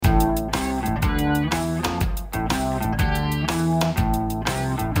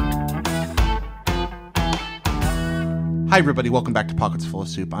Hi, everybody. Welcome back to Pockets Full of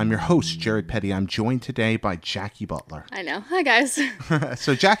Soup. I'm your host, Jared Petty. I'm joined today by Jackie Butler. I know. Hi, guys.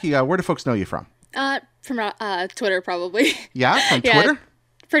 So, Jackie, where do folks know you from? From Twitter, probably. Yeah, from Yeah, Twitter?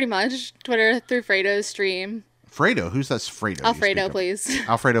 pretty much. Twitter through Fredo's stream. Fredo? Who's that Fredo? you Alfredo, speak of? please.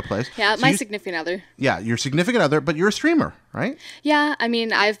 Alfredo plays. Yeah, So my you- significant other. Yeah, your significant other, but you're a streamer, right? Yeah, I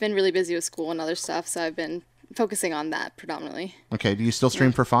mean, I've been really busy with school and other stuff, so I've been focusing on that predominantly. Okay, do you still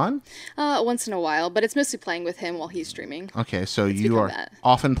stream for fun? Once in a while, but it's mostly playing with him while he's streaming. Okay, so you become are that.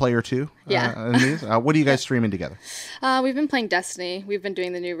 often player two? Yeah. In these? What are you guys streaming together? We've been playing Destiny. We've been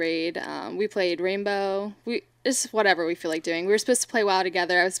doing the new raid. We played Rainbow. It's whatever we feel like doing. We were supposed to play WoW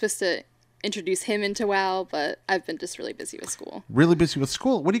together. I was supposed to introduce him into WoW, but I've been just really busy with school. Really busy with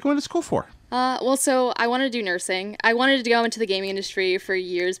school. What are you going to school for? So I wanted to do nursing. I wanted to go into the gaming industry for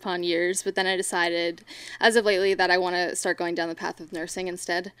years upon years, but then I decided, as of lately, that I want to start going down the path of nursing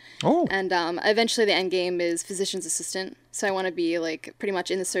instead. Oh. And eventually the end game is physician's assistant. So I want to be like pretty much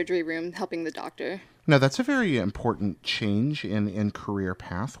in the surgery room helping the doctor. Now, that's a very important change in career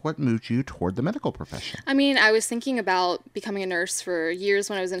path. What moved you toward the medical profession? I mean, I was thinking about becoming a nurse for years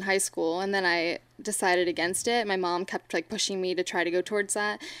when I was in high school, and then I decided against it. My mom kept like pushing me to try to go towards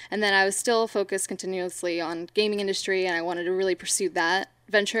that, and then I was still focused continuously on gaming industry, and I wanted to really pursue that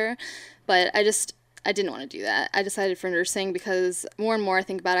venture, but I didn't want to do that. I decided for nursing because more and more I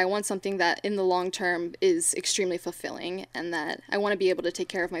think about it, I want something that in the long term is extremely fulfilling, and that I want to be able to take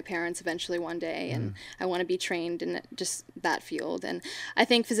care of my parents eventually one day, and I want to be trained in just that field. And I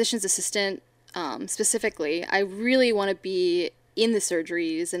think physician's assistant specifically, I really want to be in the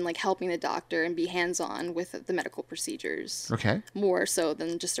surgeries and like helping the doctor and be hands-on with the medical procedures. Okay. More so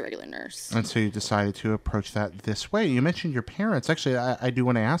than just a regular nurse. And so you decided to approach that this way. You mentioned your parents. Actually, I do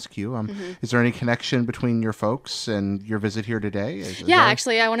want to ask you, is there any connection between your folks and your visit here today? Is Yeah, there-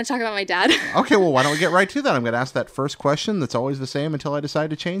 actually, I want to talk about my dad. Okay, well, why don't we get right to that? I'm going to ask that first question that's always the same until I decide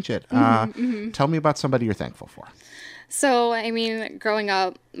to change it. Tell me about somebody you're thankful for. So, I mean, growing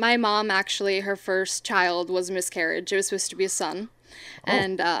up, my mom actually, her first child was a miscarriage. It was supposed to be a son.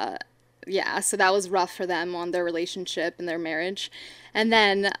 And, yeah, so that was rough for them on their relationship and their marriage. And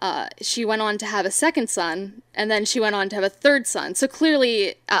then she went on to have a second son, and then she went on to have a third son. So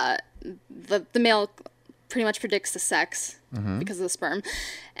clearly, the male pretty much predicts the sex because of the sperm.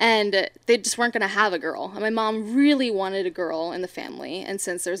 And they just weren't going to have a girl. And my mom really wanted a girl in the family. And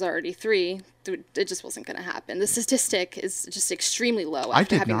since there's already three, it just wasn't going to happen. The statistic is just extremely low I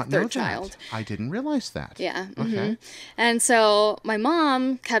after did having not a third know child. that. I didn't realize that. Yeah. Okay. And so my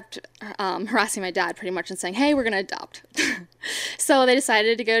mom kept harassing my dad pretty much and saying, hey, we're going to adopt. So they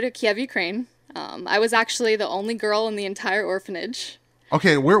decided to go to Kiev, Ukraine. I was actually the only girl in the entire orphanage.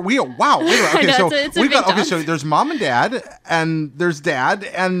 Okay, wow. Wait a minute. Okay, know, so it's a we've got big okay. jump. So there's mom and dad, and there's dad,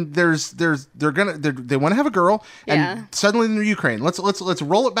 and they want to have a girl, and Yeah. suddenly they're Ukraine. Let's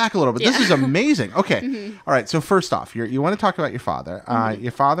roll it back a little bit. This Yeah. is amazing. Okay, All right. So first off, you want to talk about your father.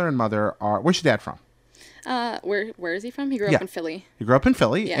 Your father and mother are. Where's your dad from? Where is he from? He grew Yeah. up in Philly. You grew up in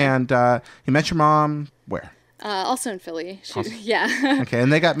Philly, Yeah. and you met your mom where? Also in Philly. Yeah. Okay,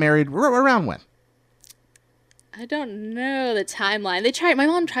 and they got married around when? I don't know the timeline. My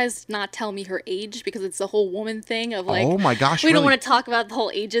mom tries to not tell me her age because it's the whole woman thing of like, Oh my gosh, we don't really? want to talk about the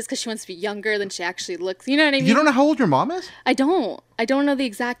whole ages because she wants to be younger than she actually looks. You know what I mean? You don't know how old your mom is? I don't know the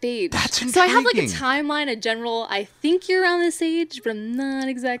exact age. That's So I have like a intriguing. timeline, a general, I think you're around this age, but I'm not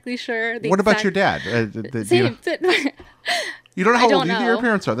exactly sure. What about your dad? Same. You don't know how I old don't either your know.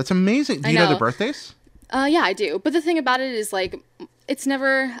 parents are. That's amazing. Do I you know their know. birthdays? Yeah, I do. But the thing about it is like, it's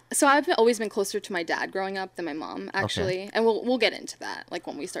never. So I've always been closer to my dad growing up than my mom, actually, and we'll get into that like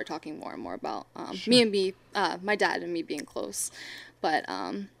when we start talking more and more about my dad and me being close. But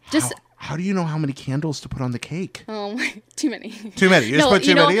just How do you know how many candles to put on the cake? too many. Too many. You just put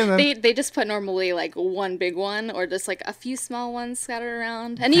too many, and then they just put normally like one big one or just like a few small ones scattered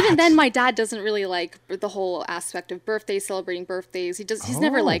around. And even then, my dad doesn't really like the whole aspect of birthdays, celebrating birthdays. He's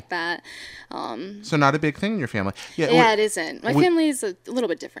never Oh. like that. so not a big thing in your family. Yeah, it isn't. My family is a little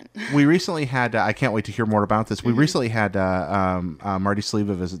bit different. We recently had. I can't wait to hear more about this. We recently had Marty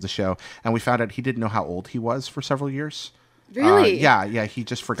Sleva visit the show, and we found out he didn't know how old he was for several years. Really? Yeah. He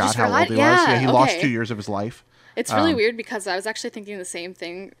just forgot Just how forgot? old he was. Yeah, Yeah, he lost okay. 2 years of his life. It's really weird because I was actually thinking the same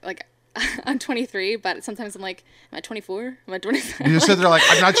thing. Like, I'm 23, but sometimes I'm like, am I 24? Am I 25? You just sit there like,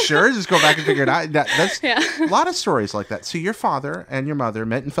 I'm not sure. Just go back and figure it out. That's Yeah. a lot of stories like that. So your father and your mother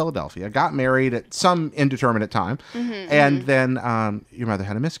met in Philadelphia, got married at some indeterminate time, and then your mother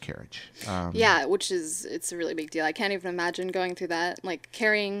had a miscarriage. Yeah, it's a really big deal. I can't even imagine going through that, like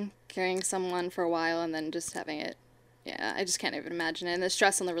carrying someone for a while and then just having it Yeah, I just can't even imagine it. And the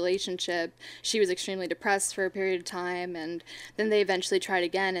stress on the relationship. She was extremely depressed for a period of time, and then they eventually tried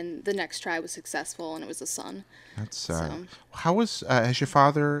again, and the next try was successful, and it was a son. That's So how was has your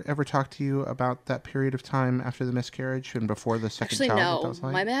father ever talked to you about that period of time after the miscarriage and before the second actually, child? What that no, was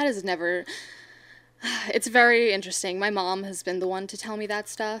like? my dad has never. It's very interesting. My mom has been the one to tell me that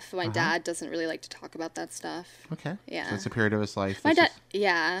stuff. My dad doesn't really like to talk about that stuff. Okay. Yeah. So it's a period of his life. My that's dad,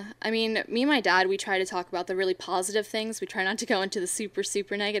 yeah. I mean, me and my dad, we try to talk about the really positive things. We try not to go into the super,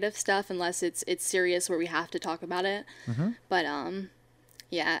 super negative stuff unless it's serious where we have to talk about it. But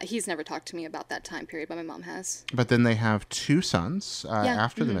yeah, he's never talked to me about that time period, but my mom has. But then they have two sons Yeah.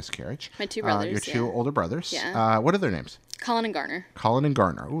 after the miscarriage. My two brothers, Your two yeah. older brothers. Yeah. What are their names? Colin and Garner. Colin and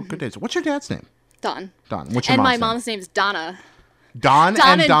Garner. Ooh, good names. What's your dad's name? Don. Don. What's your And my mom's mom's name's Donna. name? Don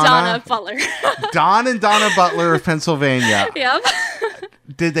Don and and Donna. Donna Butler. Don and Donna Butler of Pennsylvania. Yep.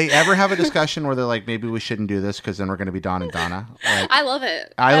 Did they ever have a discussion where they're like, maybe we shouldn't do this because then we're going to be Don and Donna? Like, I love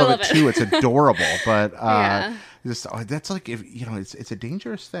it. I love it too. It's adorable, but Yeah. just that's like, if you know, it's a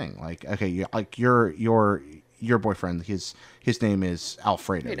dangerous thing. Like, okay, like your boyfriend, his name is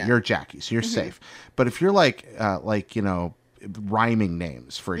Alfredo. Fredo. You're Jackie, so you're safe. But if you're like you know, rhyming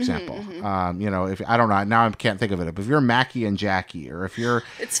names, for example, you know, if I don't know now, I can't think of it. But if you're Mackie and Jackie, or if you're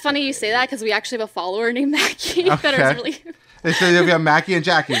It's funny you say that because we actually have a follower named Mackie that Okay. is really. so if you have Mackie and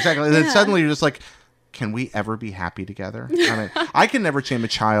Jackie, exactly, and then Yeah. suddenly you're just like, can we ever be happy together? I mean, I can never name a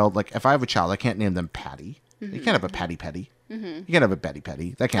child. Like, if I have a child, I can't name them Patty. You can't have a Patty Petty. You can't have a Betty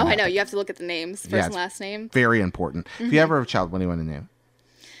Petty. That can't Oh, I know. happen. You have to look at the names, first Yeah, and last name. Very important. If you ever have a child, what do you want to name?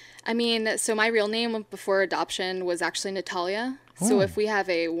 I mean, so my real name before adoption was actually Natalia. So Oh. if we have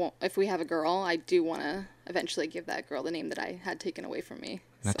a girl, I do want to eventually give that girl the name that I had taken away from me.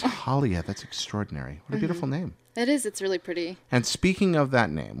 So. Natalia. That's extraordinary. What a beautiful name. It is. It's really pretty. And speaking of that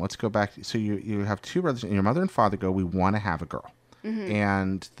name, let's go back. So you have two brothers, and your mother and father go, we want to have a girl.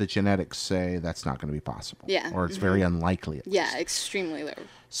 And the genetics say that's not going to be possible. Yeah. Or it's very unlikely. At Yeah, least. extremely low.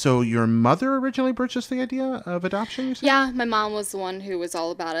 So your mother originally purchased the idea of adoption, you said? Yeah, my mom was the one who was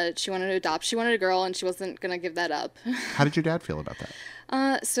all about it. She wanted to adopt. She wanted a girl, and she wasn't gonna give that up. How did your dad feel about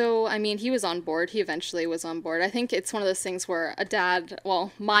that? So I mean, he was on board. He eventually was on board. I think it's one of those things where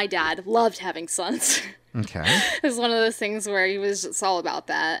my dad loved having sons. Okay. It was one of those things where he was just all about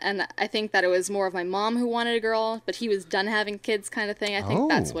that. And I think that it was more of my mom who wanted a girl, but he was done having kids kind of thing. I think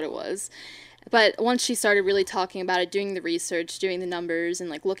that's Oh. what it was. But once she started really talking about it, doing the research, doing the numbers, and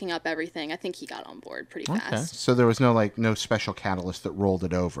like looking up everything, I think he got on board pretty Okay. fast. So there was no special catalyst that rolled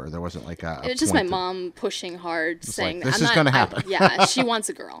it over. There wasn't like a It was just my point that- mom pushing hard, saying, like, this I'm is not- gonna I- happen. yeah, she wants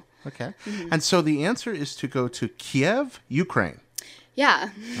a girl. Okay. And so the answer is to go to Kiev, Ukraine. Yeah.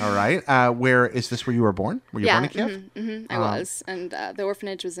 All right. Where is this? Where you were born? Were you Yeah. born in Kiev? I was. And the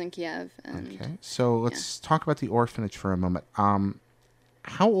orphanage was in Kiev. And Okay. So let's talk about the orphanage for a moment.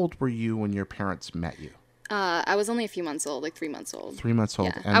 How old were you when your parents met you? I was only a few months old, like 3 months old. 3 months old.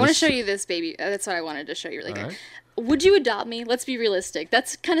 Yeah. And I want to this- show you this baby. That's what I wanted to show you really quick. right. Would you adopt me? Let's be realistic.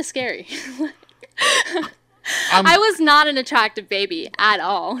 That's kind of scary. I'm- I was not an attractive baby at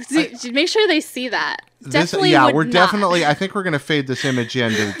all. Make sure they see that. Definitely would we're not. definitely. I think we're going to fade this image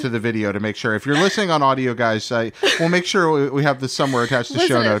in to the video to make sure. If you're listening on audio, guys, we'll make sure we have this somewhere attached to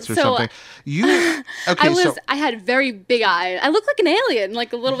show Listen, notes or so, something. You okay? I had very big eyes. I looked like an alien,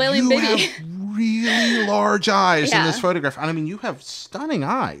 like a little alien you baby. have really large eyes in Yeah. this photograph. And I mean, you have stunning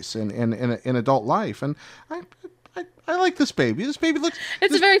eyes in adult life, and I like this baby. This baby looks.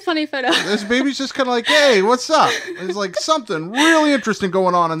 It's a very funny photo. This baby's just kind of like, hey, what's up? There's like something really interesting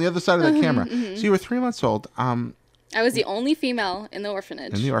going on the other side of the camera. So you were 3 months old. I was the only female in the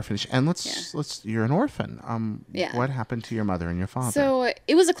orphanage. In the orphanage, and you're an orphan. Yeah. What happened to your mother and your father? So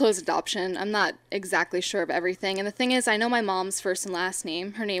it was a closed adoption. I'm not exactly sure of everything. And the thing is, I know my mom's first and last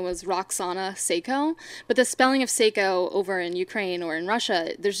name. Her name was Roxana Seiko. But the spelling of Seiko over in Ukraine or in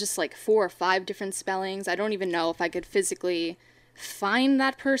Russia, there's just like 4 or 5 different spellings. I don't even know if I could physically find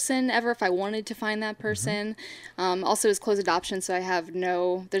that person ever if I wanted to find that person. Also, it's closed adoption, so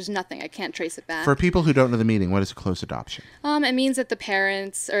there's nothing. I can't trace it back. For people who don't know the meaning, what is a closed adoption? It means that the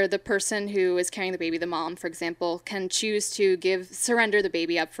parents or the person who is carrying the baby, the mom, for example, can choose to surrender the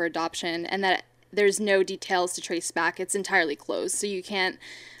baby up for adoption, and that there's no details to trace back. It's entirely closed, so you can't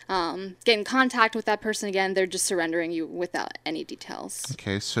get in contact with that person again. They're just surrendering you without any details.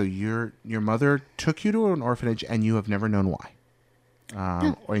 Okay, so your mother took you to an orphanage, and you have never known why.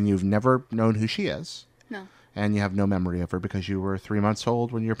 No. And you've never known who she is. No. And you have no memory of her because you were 3 months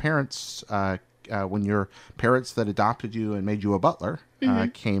old when your parents that adopted you and made you a butler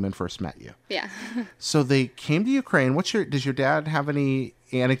came and first met you. Yeah. So they came to Ukraine. Does your dad have any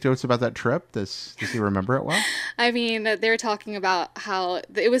anecdotes about that trip? Does he remember it well? I mean, they were talking about how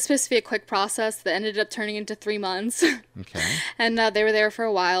it was supposed to be a quick process that ended up turning into 3 months. Okay. And they were there for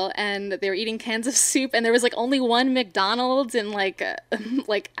a while, and they were eating cans of soup, and there was like only one McDonald's, and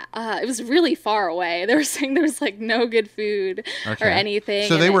it was really far away. They were saying there was like no good food or anything.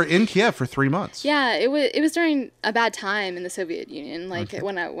 So they were in Kiev for 3 months. Yeah, it was during a bad time in the Soviet Union,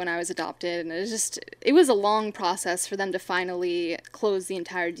 when I was adopted, and it was a long process for them to finally close the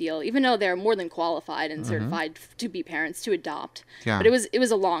entire deal, even though they're more than qualified and certified to be parents to adopt. Yeah. But it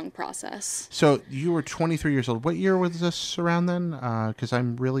was a long process. So you were 23 years old. What year was this around then? Because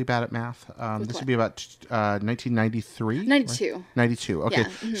I'm really bad at math. This would be about 1993? 92. Right? 92. Okay.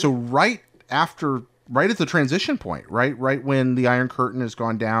 Yeah. So right at the transition point, right when the Iron Curtain has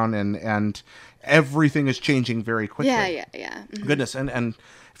gone down and everything is changing very quickly. Yeah. Goodness. And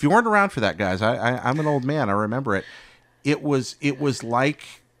if you weren't around for that, guys, I'm an old man. I remember it. It was like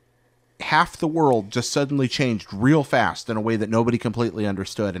half the world just suddenly changed real fast in a way that nobody completely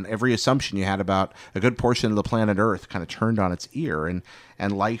understood, and every assumption you had about a good portion of the planet Earth kind of turned on its ear, and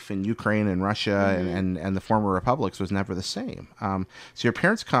life in Ukraine and Russia and the former republics was never the same. So your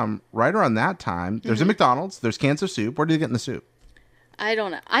parents come right around that time. There's a McDonald's. There's cans of soup. Where did they get in the soup? I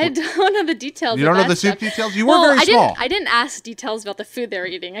don't know. I don't know the details. You don't know the soup details? You were very small. I didn't ask details about the food they were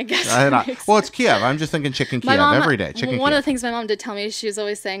eating, I guess. Well, it's Kiev. I'm just thinking chicken Kiev every day. One of the things my mom did tell me, she was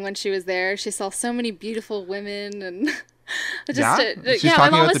always saying when she was there, she saw so many beautiful women and my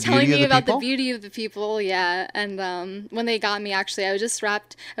mom was telling me about the beauty of the people, and when they got me, actually, I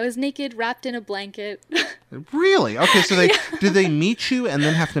was naked, wrapped in a blanket. Really? Okay, so did they meet you and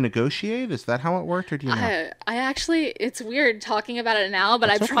then have to negotiate? Is that how it worked, or do you know? I actually, it's weird talking about it now, but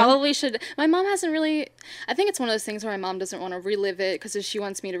I probably should. My mom hasn't really. I think it's one of those things where my mom doesn't want to relive it because she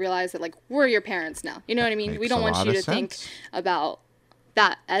wants me to realize that like we're your parents now. You know what I mean? We don't want you to think about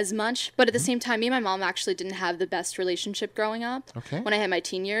that as much, but at the same time, me and my mom actually didn't have the best relationship growing up when I had my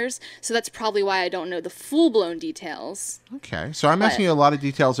teen years, so that's probably why I don't know the full-blown details. Okay, so I'm asking you a lot of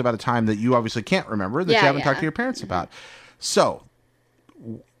details about a time that you obviously can't remember, that you haven't talked to your parents about. So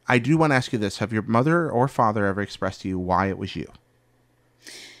I do want to ask you this: have your mother or father ever expressed to you why it was you?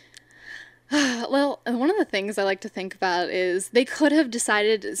 Well, one of the things I like to think about is they could have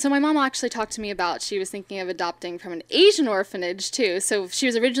decided. So my mom actually talked to me about she was thinking of adopting from an Asian orphanage too. So she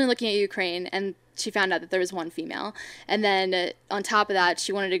was originally looking at Ukraine, and she found out that there was one female. And then on top of that,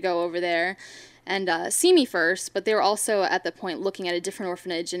 she wanted to go over there and see me first. But they were also at the point looking at a different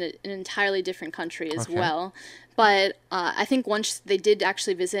orphanage in an entirely different country as well. But I think once they did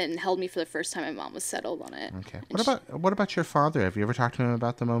actually visit and held me for the first time, my mom was settled on it. Okay. What about your father? Have you ever talked to him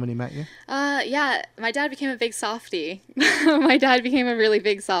about the moment he met you? Yeah. My dad became a big softie. My dad became a really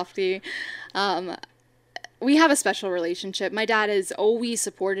big softie. We have a special relationship. My dad has always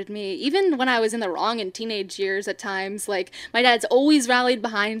supported me, even when I was in the wrong in teenage years at times. Like, my dad's always rallied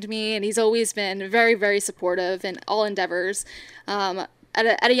behind me, and he's always been very, very supportive in all endeavors.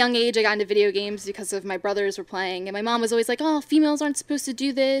 At a young age, I got into video games because of my brothers were playing, and my mom was always like, "Oh, females aren't supposed to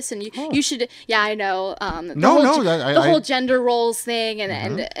do this, and you should." Yeah, I know. The whole gender roles thing,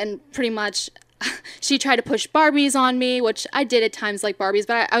 and pretty much, she tried to push Barbies on me, which I did at times like Barbies,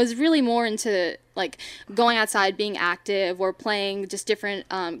 but I was really more into like going outside, being active, or playing just different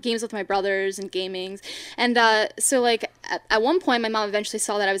games with my brothers and gaming. And so like at one point, my mom eventually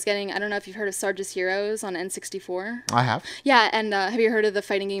saw that I was getting, I don't know if you've heard of Sarge's Heroes on N64. I have. Yeah, and have you heard of the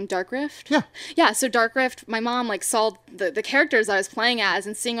fighting game Dark Rift? Yeah. Yeah, so Dark Rift, my mom like saw the characters I was playing as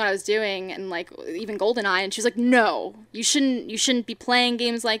and seeing what I was doing, and like even GoldenEye, and she was like, "No, you shouldn't be playing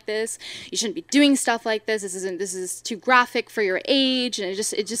games like this. You shouldn't be doing stuff like this. This is too graphic for your age," and it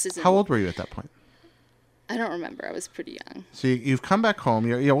just isn't. How old were you at that point? I don't remember. I was pretty young. So you've come back home.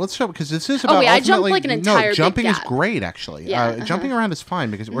 Let's show, because this is about. I jumped like an entire. No, jumping big is great actually. Yeah, jumping around is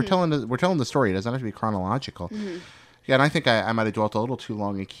fine because we're telling the story. It doesn't have to be chronological. Yeah, and I think I might have dwelt a little too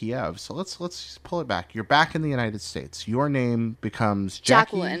long in Kiev. So let's pull it back. You're back in the United States. Your name becomes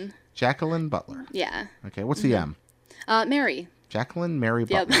Jacqueline. Jacqueline Butler. Yeah. Okay. What's the M? Mary. Jacqueline Mary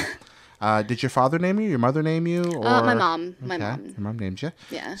Butler. Did your father name you? Your mother name you? Or my mom. Okay. My mom. Your mom named you.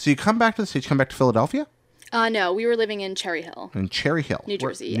 Yeah. So you come back to the States. You come back to Philadelphia? No, we were living in Cherry Hill. In Cherry Hill. New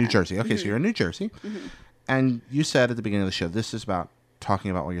Jersey, New Jersey. Okay, so you're in New Jersey. And you said at the beginning of the show, this is about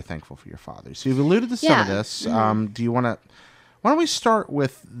talking about why you're thankful for your father. So you've alluded to some of this. Do you want to... Why don't we start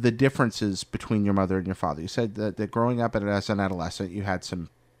with the differences between your mother and your father? You said that growing up as an adolescent, you had some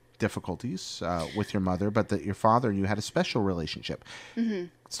difficulties with your mother, but that your father and you had a special relationship.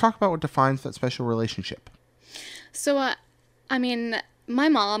 Let's talk about what defines that special relationship. So, I mean, my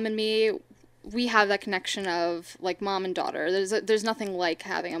mom and me, we have that connection of like mom and daughter. There's nothing like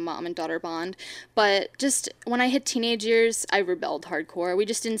having a mom and daughter bond. But just when I hit teenage years, I rebelled hardcore. We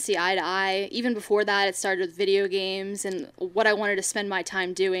just didn't see eye to eye. Even before that, it started with video games and what I wanted to spend my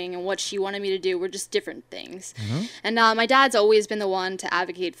time doing and what she wanted me to do were just different things. And my dad's always been the one to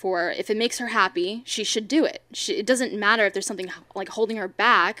advocate for if it makes her happy, she should do it. It doesn't matter if there's something like holding her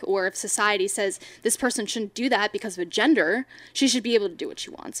back or if society says this person shouldn't do that because of a gender, she should be able to do what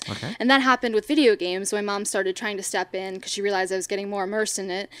she wants. Okay. And that happened with video games. My mom started trying to step in because she realized I was getting more immersed in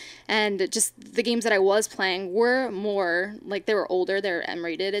it, and just the games that I was playing were more like they were older, they were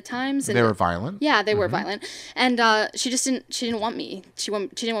M-rated at times, and They were violent. yeah, they were violent, and she didn't want me. She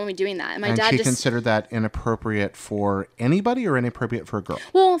didn't want me doing that, and my And dad she just considered that inappropriate for anybody or inappropriate for a girl.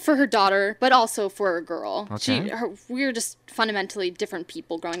 well for her daughter, but also for a girl. Okay. We were just fundamentally different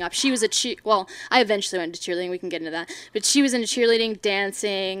people growing up. She was well, I eventually went into cheerleading. We can get into that, but she was into cheerleading,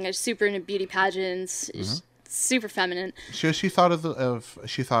 dancing, super into beauty pageants, super feminine. She thought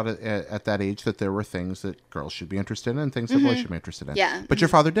at that age that there were things that girls should be interested in and things that boys should be interested in. Yeah. But your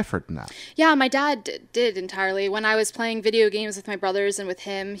father differed in that. Yeah, my dad did entirely. When I was playing video games with my brothers and with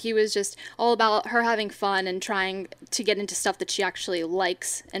him, he was just all about her having fun and trying to get into stuff that she actually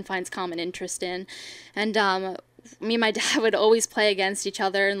likes and finds common interest in. And me and my dad would always play against each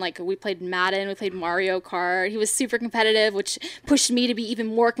other, and like we played Madden, we played Mario Kart. He was super competitive, which pushed me to be even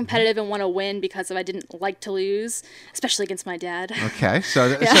more competitive and want to win because I didn't like to lose, especially against my dad. Okay,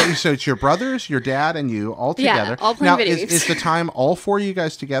 so it's your brothers, your dad, and you all together. all playing now, video games. is the time all four of you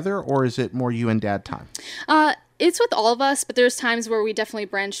guys together, or is it more you and dad time? It's with all of us, but there's times where we definitely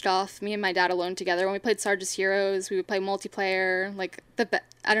branched off, me and my dad alone together. When we played Sarge's Heroes, we would play multiplayer, like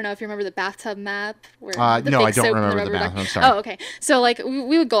I don't know if you remember the bathtub map. Where No, I don't soap and remember the rubber map. duck. I'm sorry. Oh, okay. So like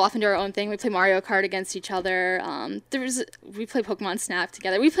we would go off and do our own thing. We play Mario Kart against each other. We played Pokemon Snap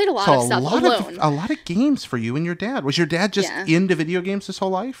together. We played a lot of stuff alone. A lot of games for you and your dad. Was your dad just Yeah. into video games his whole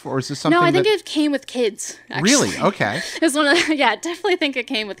life, or is this something? No, I think it came with kids. Actually. Really? Okay. It was one of yeah, definitely think it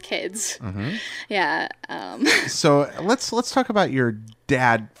came with kids. Yeah. So let's talk about your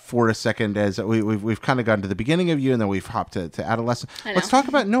dad for a second, as we've kind of gone to the beginning of you and then we've hopped to adolescence. I know. Let's talk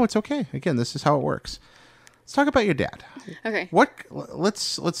about it's okay. Again, this is how it works. Let's talk about your dad. Okay.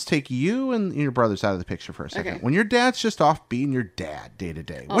 Let's take you and your brothers out of the picture for a second. Okay. When your dad's just off being your dad day to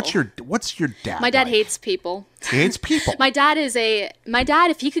day, what's your dad? My dad like? hates people. He hates people. My dad,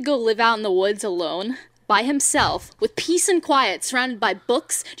 if he could go live out in the woods alone by himself with peace and quiet, surrounded by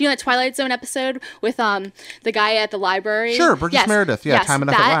books. Do you know that Twilight Zone episode with the guy at the library? Sure, Burgess Meredith. Yeah, yes, Time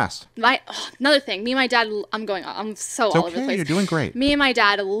Enough at Last. Another thing, me and my dad, I'm so It's all over the okay, place. you're doing great. Me and my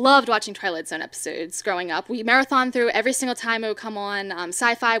dad loved watching Twilight Zone episodes growing up. We marathon through every single time it would come on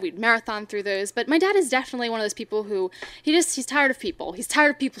Sci-Fi. We'd marathon through those. But my dad is definitely one of those people who he's tired of people. He's tired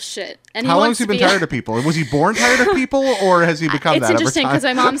of people's shit. And How long has he been tired of people? Was he born tired of people, or has he become It's that over interesting time? because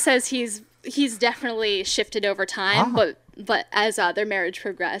my mom says he's definitely shifted over time, but as their marriage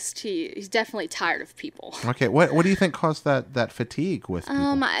progressed, he's definitely tired of people. Okay, what do you think caused that fatigue with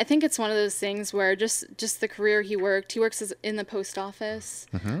people? I think it's one of those things where just the career he works in the post office.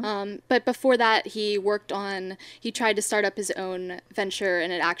 But before that, he tried to start up his own venture,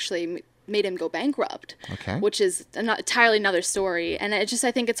 and it actually made him go bankrupt. Okay. Which is entirely another story. And I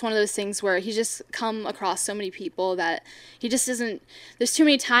think it's one of those things where he's just come across so many people that he just isn't. There's too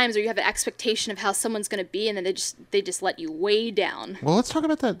many times where you have an expectation of how someone's going to be, and then they just let you way down. Well, let's talk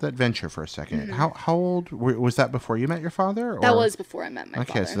about that venture for a second. How old was that before you met your father? Or? That was before I met my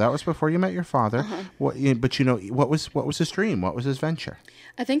father. Okay, so that was before you met your father. But what was his dream? What was his venture?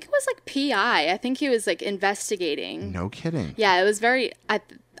 I think it was like PI. I think he was like investigating. No kidding. Yeah, it was very.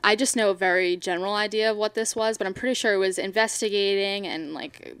 I just know a very general idea of what this was, but I'm pretty sure it was investigating and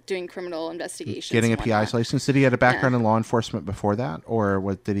like doing criminal investigations. Getting a and PI's whatnot. license. Did he have a background in law enforcement before that, or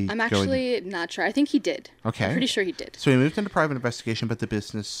what did he? I'm actually not sure. I think he did. Okay. I'm pretty sure he did. So he moved into private investigation, but the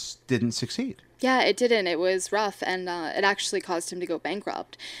business didn't succeed. Yeah, it didn't. It was rough, and it actually caused him to go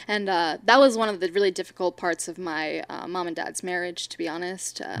bankrupt. And that was one of the really difficult parts of my mom and dad's marriage, to be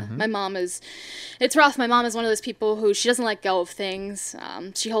honest. My mom it's rough. My mom is one of those people who she doesn't let go of things.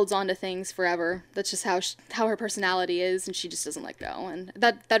 She holds on to things forever. That's just how her personality is, and she just doesn't let go. And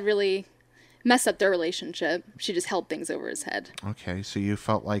that really messed up their relationship. She just held things over his head. Okay, so you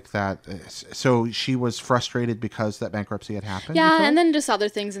felt like that. So she was frustrated because that bankruptcy had happened? you Yeah, felt? and then just other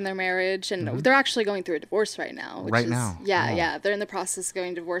things in their marriage, and they're actually going through a divorce right now. Right now? Yeah, Oh. yeah, they're in the process of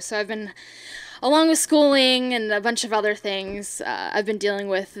going divorce. So along with schooling and a bunch of other things, I've been dealing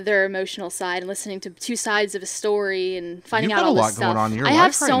with their emotional side and listening to two sides of a story and finding You've out got all a lot this stuff. going on in your I life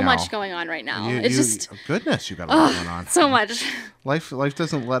have so right much now. going on right now. You, It's you, just goodness, you got a lot going on. so much. Life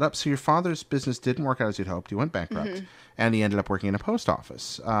doesn't let up. So your father's business didn't work out as you'd hoped. He went bankrupt, and he ended up working in a post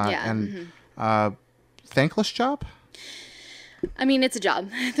office. Thankless job. I mean, it's a job.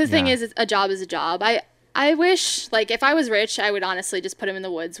 The thing is, a job is a job. I wish, like, if I was rich, I would honestly just put him in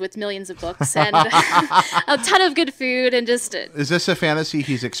the woods with millions of books and a ton of good food and just... Is this a fantasy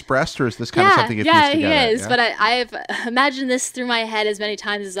he's expressed, or is this kind of something you pieced together? Yeah, he is. But I've imagined this through my head as many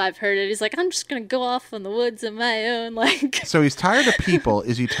times as I've heard it. He's like, I'm just going to go off in the woods on my own. Like, so he's tired of people.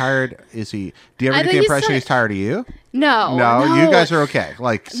 Is he tired? Do you ever get the impression he's tired of you? No, you guys are okay.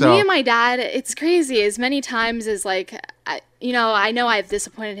 Like, so me and my dad, it's crazy. As many times as like, I know I've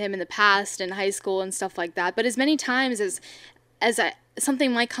disappointed him in the past in high school and stuff like that. But as many times as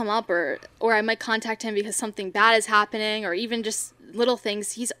something might come up or I might contact him because something bad is happening or even just little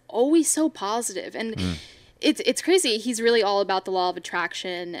things, he's always so positive and. It's crazy. He's really all about the law of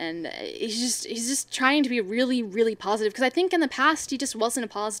attraction, and he's just trying to be really, really positive. Because I think in the past he just wasn't a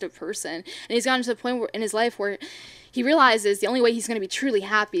positive person, and he's gotten to the point in his life where he realizes the only way he's going to be truly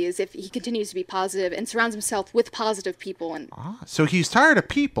happy is if he continues to be positive and surrounds himself with positive people. And so he's tired of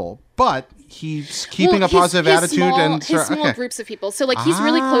people, but he's keeping a positive attitude and his small groups of people. So like he's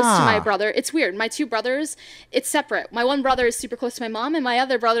really close to my brother. It's weird. My two brothers, it's separate. My one brother is super close to my mom, and my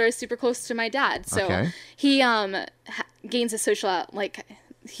other brother is super close to my dad. So he gains a social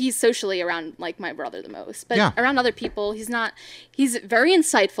he's socially around like my brother the most, but around other people he's not. He's very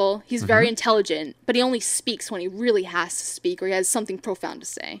insightful, he's very intelligent, but he only speaks when he really has to speak or he has something profound to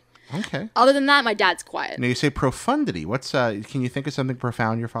say. Okay. Other than that, my dad's quiet. Now you say profundity. What's can you think of something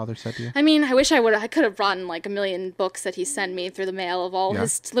profound your father said to you? I mean, I wish I could have brought in like a million books that he sent me through the mail of all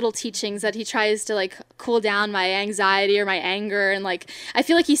his little teachings that he tries to like cool down my anxiety or my anger, and like I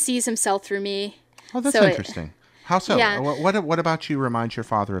feel like he sees himself through me. Oh, that's interesting. How so? Yeah. What about you reminds your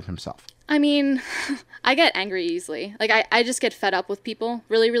father of himself? I mean, I get angry easily. Like, I just get fed up with people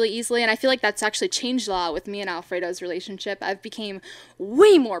really, really easily. And I feel like that's actually changed a lot with me and Alfredo's relationship. I've became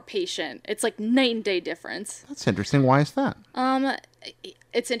way more patient. It's like night and day difference. That's interesting. Why is that?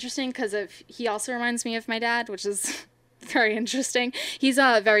 It's interesting because he also reminds me of my dad, which is very interesting. He's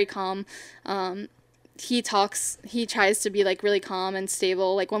very calm. He tries to be like really calm and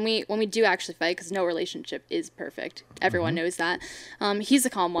stable. Like when we do actually fight, because no relationship is perfect. Everyone knows that. He's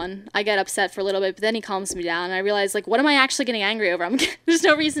the calm one. I get upset for a little bit, but then he calms me down. And I realize like, what am I actually getting angry over? There's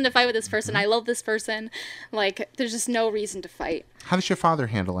no reason to fight with this person. I love this person. Like there's just no reason to fight. How does your father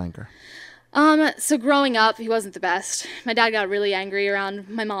handle anger? So growing up, he wasn't the best. My dad got really angry around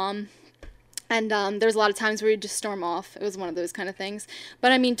my mom. And there's a lot of times where he'd just storm off. It was one of those kind of things.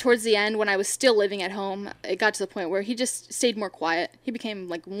 But I mean, towards the end, when I was still living at home, it got to the point where he just stayed more quiet. He became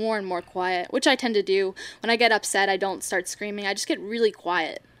like more and more quiet, which I tend to do. When I get upset, I don't start screaming. I just get really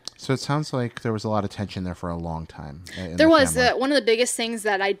quiet. So it sounds like there was a lot of tension there for a long time. There was. One of the biggest things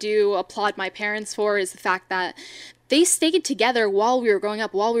that I do applaud my parents for is the fact that they stayed together while we were growing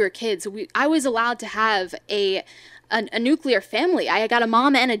up, while we were kids. I was allowed to have a nuclear family. I got a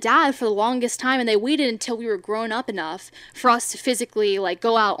mom and a dad for the longest time, and they waited until we were grown up enough for us to physically like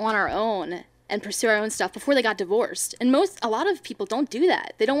go out on our own and pursue our own stuff before they got divorced. And a lot of people don't do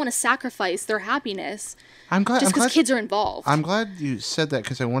that. They don't want to sacrifice their happiness just because kids are involved. I'm glad you said that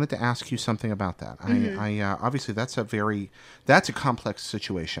because I wanted to ask you something about that. I obviously that's a complex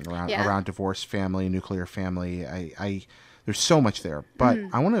situation around divorced family, nuclear family. There's so much there, but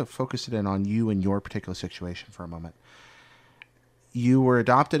I want to focus it in on you and your particular situation for a moment. You were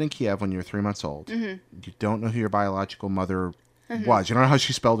adopted in Kiev when you were 3 months old. You don't know who your biological mother was. You don't know how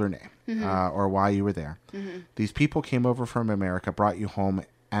she spelled her name or why you were there. These people came over from America, brought you home,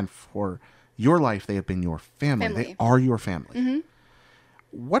 and for your life, they have been your family. They are your family.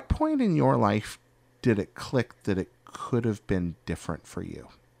 What point in your life did it click that it could have been different for you?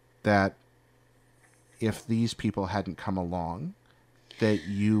 That if these people hadn't come along, that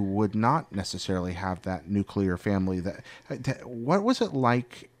you would not necessarily have that nuclear family. What was it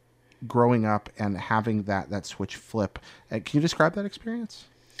like growing up and having that switch flip? Can you describe that experience?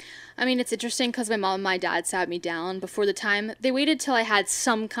 I mean, it's interesting because my mom and my dad sat me down before the time. They waited till I had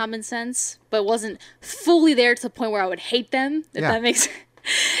some common sense, but wasn't fully there to the point where I would hate them, if that makes sense.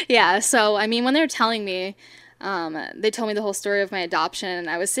 Yeah, so, I mean, when they were telling me, they told me the whole story of my adoption.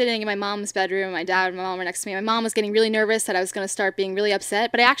 I was sitting in my mom's bedroom. My dad and my mom were next to me. My mom was getting really nervous that I was going to start being really upset,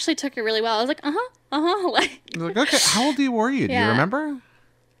 but I actually took it really well. I was like, Like, okay. How old were you? Do you remember?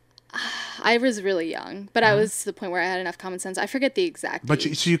 I was really young, but I was to the point where I had enough common sense. I forget the exact But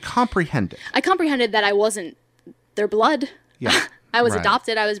age. so you comprehend it. I comprehended that I wasn't their blood. Yeah. I was Right.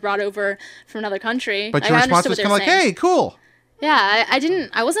 adopted. I was brought over from another country. But Like, your I response understood was what they kind of were like, saying. "Hey, cool." Yeah,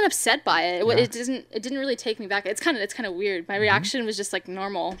 I wasn't upset by it. Yeah. It didn't really take me back. It's kind of weird. My reaction was just like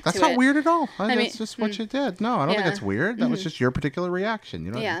normal. That's to not it. weird at all. mean, That's just what you did. No, I don't think Yeah. it's weird. That was just your particular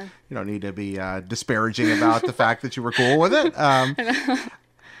reaction. Yeah. You don't need to be disparaging about the fact that you were cool with it.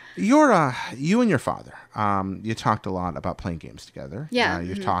 You and your father, you talked a lot about playing games together. Yeah.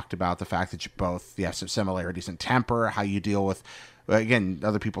 You've talked about the fact that you have some similarities in temper, how you deal with, again,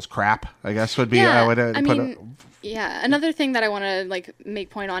 other people's crap, I guess would be Yeah, a way to I put mean, it. yeah. Another thing that I want to like make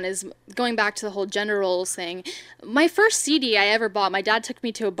point on is going back to the whole gender roles thing. My first CD I ever bought, my dad took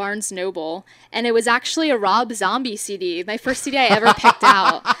me to a Barnes Noble, and it was actually a Rob Zombie CD. My first CD I ever picked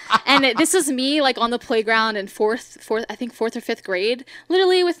out, and this was me like on the playground in fourth or fifth grade,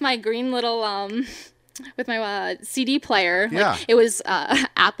 literally with my green little with my CD player. Like, Yeah. it was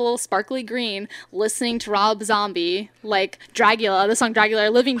Apple sparkly green, listening to Rob Zombie, like Dragula, the song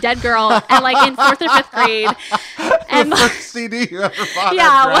Dragula, Living Dead Girl, and like in fourth or fifth grade. And First CD you ever bought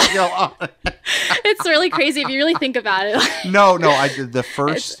Yeah, had Dracula on it. it's really crazy if you really think about it. No, I did the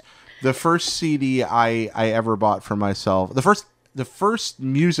first CD I ever bought for myself. The first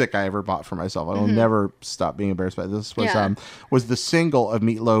music I ever bought for myself. I will never stop being embarrassed by this. Yeah. Was the single of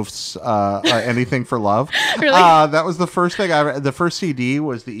Meatloaf's "Anything for Love." Really? That was the first thing I ever. The first CD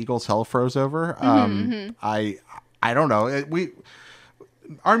was the Eagles' "Hell Froze Over." I don't know.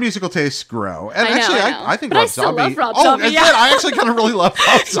 Our musical tastes grow, and I know, actually, I know. I think But I Rob still Zombie. love Rob oh, Zombie, that's yeah. it. I actually kind of really love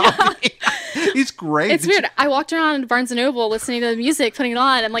Rob Zombie. He's great. It's weird. I walked around Barnes & Noble listening to the music, putting it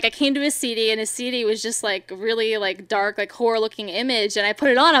on, and like I came to his CD, and his CD was just like really like dark, like horror-looking image, and I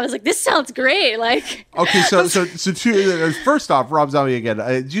put it on. I was like, this sounds great. Like, Okay, so first off, Rob Zombie again.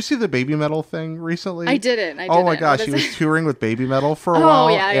 Did you see the Baby Metal thing recently? I didn't. Oh my gosh, What he is was touring with Baby Metal for a Oh,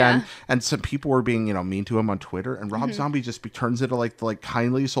 while, yeah. and some people were being mean to him on Twitter, and Mm-hmm. Rob Zombie just turns into like the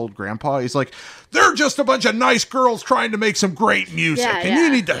kindliest old grandpa. He's like, they're just a bunch of nice girls trying to make some great music, Yeah, and yeah. you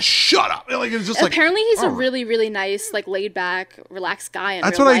need to shut up. Like it's just Apparently, he's a oh. really, really nice, like laid back, relaxed guy. In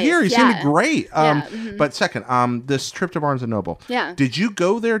That's real what I life. hear. He Yeah. seemed great. Yeah, mhm. But second, this trip to Barnes and Noble. Yeah. Did you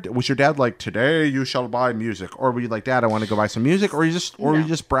go there? Was your dad like, today you shall buy music, or were you like, Dad, I want to go buy some music, or were you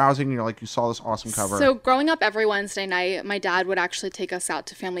just browsing? And you're like, you saw this awesome cover. So growing up, every Wednesday night, my dad would actually take us out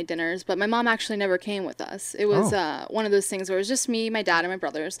to family dinners, but my mom actually never came with us. It was one of those things where it was just me, my dad, and my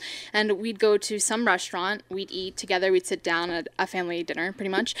brothers, and we'd go to some restaurant, we'd eat together, we'd sit down at a family dinner, pretty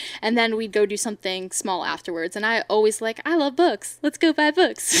much, and then we'd go do something small afterwards. And I always I love books. Let's go buy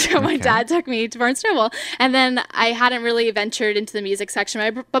books. So my dad took me to Barnes Noble, and then I hadn't really ventured into the music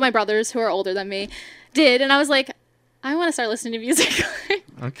section, but my brothers, who are older than me, did, and I was like, I want to start listening to music.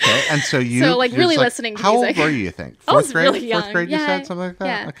 Okay, and so you So, like, you're really just listening to how music. old were you? You think I was fourth grade? really Fourth young. grade? You Yeah, said something like that.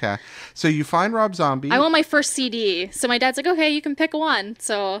 yeah. Okay, so you find Rob Zombie, I want my first CD. So my dad's like, okay, you can pick one.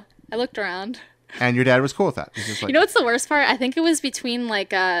 So I looked around. and your dad was cool with that. He's just like, You know what's the worst part? I think it was between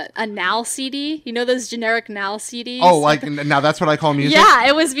like a Nal CD. You know those generic Nal CDs? oh, like now that's what I call music. Yeah,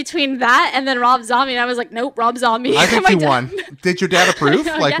 it was between that and then Rob Zombie. And I was like, nope, Rob Zombie. I think My you dad- won. Did your dad approve?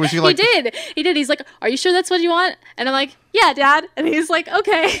 Like, Yeah, was he like? He did. He's like, are you sure that's what you want? And I'm like, yeah, Dad. And he's like,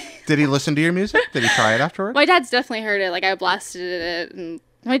 okay. Did he listen to your music? Did he try it afterwards? My dad's definitely heard it. Like I blasted it, and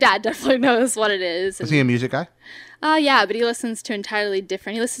my dad definitely knows what it is. Was he a music guy? Yeah, but he listens to entirely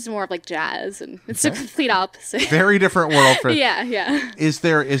different. He listens to more of like jazz, and it's the complete opposite. Very different world for. Yeah. Is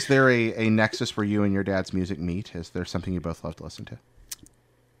there a nexus where you and your dad's music meet? Is there something you both love to listen to?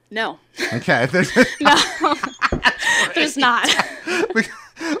 No, Okay. there's not.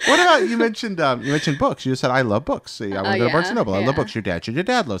 What about you mentioned books? You just said I love books. See, I want to go to Barnes and Noble. I love yeah. books. Your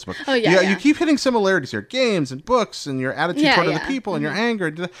dad loves books. Oh, yeah, You yeah. keep hitting similarities here: games and books, and your attitude Yeah, toward other yeah. people, and your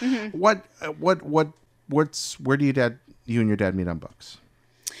anger. Where do you and your dad meet on books?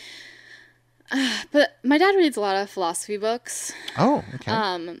 But my dad reads a lot of philosophy books. Oh,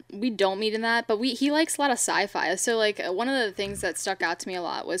 okay. We don't meet in that, but he likes a lot of sci-fi. So like one of the things that stuck out to me a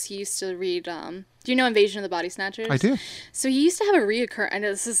lot was he used to read. Do you know Invasion of the Body Snatchers? I do. So he used to have a reoccurring. I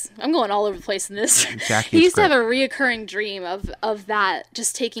know I'm going all over the place in this. Jackie, He it's used to great. have a reoccurring dream of that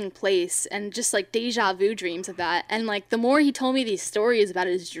just taking place, and just like deja vu dreams of that. And like the more he told me these stories about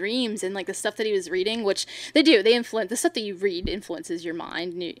his dreams and like the stuff that he was reading, which they influence the stuff that you read influences your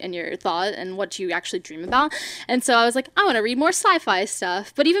mind and your thought and what you actually dream about. And so I was like, I want to read more sci-fi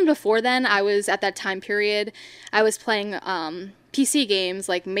stuff. But even before then, I was at that time period, I was playing PC games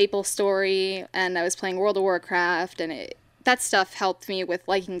like Maple Story, and I was playing World of Warcraft, and that stuff helped me with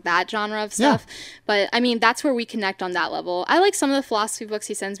liking that genre of stuff. Yeah. But I mean, that's where we connect on that level. I like some of the philosophy books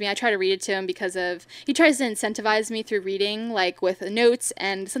he sends me. I try to read it to him because of he tries to incentivize me through reading, like with notes,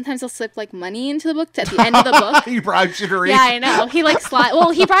 and sometimes he'll slip like money into the book at the end of the book. He bribes you to read. Yeah, I know. He like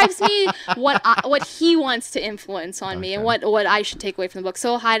well, he bribes me what he wants to influence on me and what I should take away from the book. So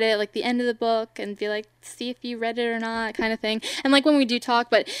he'll hide it like the end of the book and be like, see if you read it or not, kind of thing. And like when we do talk,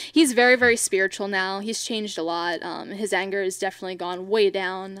 but he's very, very spiritual now. He's changed a lot. His anger has definitely gone way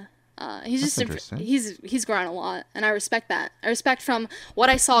down. He's That's just he's grown a lot, and I respect that. I respect from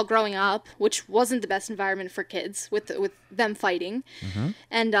what I saw growing up, which wasn't the best environment for kids with them fighting,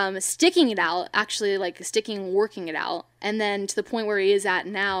 and sticking it out, actually like working it out, and then to the point where he is at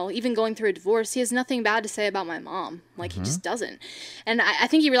now, even going through a divorce, he has nothing bad to say about my mom. Like he just doesn't, and I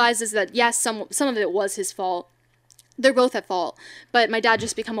think he realizes that yes, some of it was his fault. They're both at fault, but my dad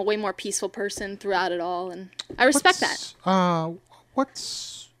just become a way more peaceful person throughout it all, and I respect that.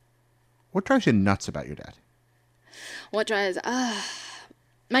 What drives you nuts about your dad? What drives?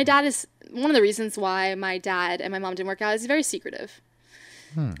 My dad is one of the reasons why my dad and my mom didn't work out is he's very secretive.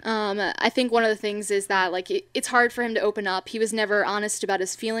 I think one of the things is that like it's hard for him to open up. He was never honest about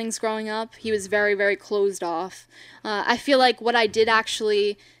his feelings growing up. He was very, very closed off. I feel like what I did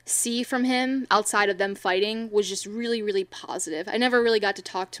actually see from him outside of them fighting was just really, really positive. I never really got to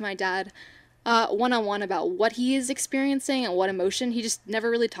talk to my dad one-on-one about what he is experiencing and what emotion. He just never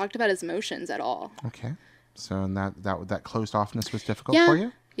really talked about his emotions at all. Okay. So and that closed offness was difficult for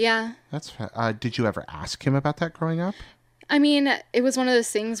you? Yeah. That's did you ever ask him about that growing up? I mean, it was one of those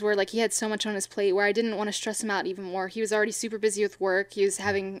things where, like, he had so much on his plate where I didn't want to stress him out even more. He was already super busy with work. He was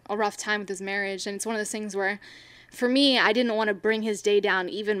having a rough time with his marriage. And it's one of those things where, for me, I didn't want to bring his day down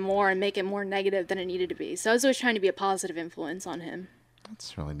even more and make it more negative than it needed to be. So I was always trying to be a positive influence on him.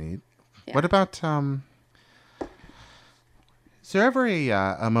 That's really neat. Yeah. What about, is there ever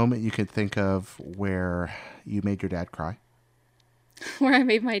a moment you could think of where you made your dad cry? Where I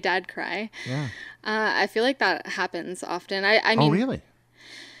made my dad cry. Yeah. I feel like that happens often. I mean, oh, really?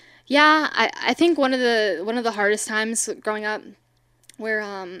 Yeah, I think one of the hardest times growing up where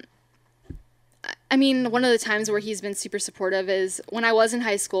I mean, one of the times where he's been super supportive is when I was in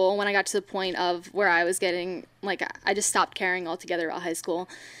high school, when I got to the point of where I was getting, like, I just stopped caring altogether about high school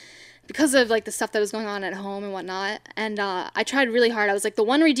because of, like, the stuff that was going on at home and whatnot. And I tried really hard. I was like, the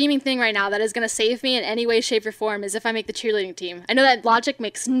one redeeming thing right now that is going to save me in any way, shape, or form is if I make the cheerleading team. I know that logic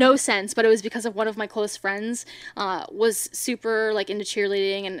makes no sense, but it was because of one of my close friends was super, like, into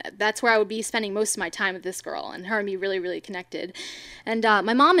cheerleading, and that's where I would be spending most of my time with this girl, and her and me really, really connected. And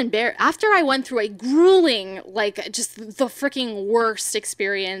my mom after I went through a grueling, like, just the freaking worst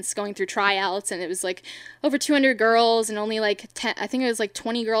experience going through tryouts, and it was, like, over 200 girls, and only, like, 10, I think it was, like,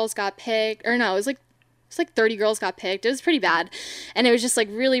 20 girls got picked, or no, it was like 30 girls got picked. It was pretty bad. And it was just like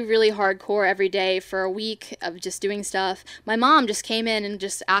really, really hardcore every day for a week of just doing stuff. My mom just came in and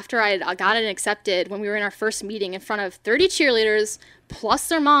just after I got it accepted, when we were in our first meeting in front of 30 cheerleaders, plus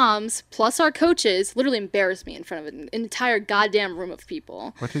their moms, plus our coaches, literally embarrassed me in front of an entire goddamn room of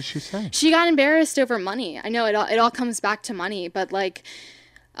people. What did she say? She got embarrassed over money. I know it all comes back to money, but like,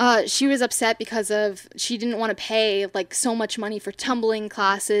 she was upset because she didn't want to pay like so much money for tumbling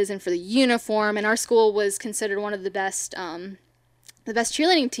classes and for the uniform, and our school was considered one of the best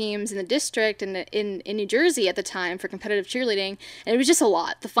cheerleading teams in the district and in New Jersey at the time for competitive cheerleading, and it was just a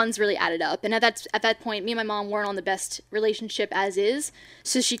lot. The funds really added up, and at that point, me and my mom weren't on the best relationship as is,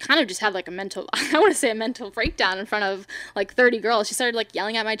 so she kind of just had like a mental breakdown in front of like 30 girls. She started like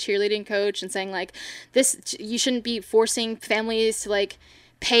yelling at my cheerleading coach and saying like, you shouldn't be forcing families to like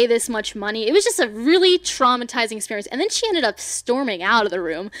pay this much money. It was just a really traumatizing experience. And then she ended up storming out of the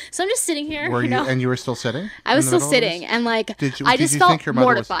room. So I'm just sitting here. And you were still sitting? I was still sitting, and like I just felt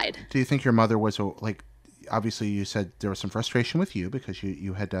mortified. Do you think your mother was like? Obviously, you said there was some frustration with you because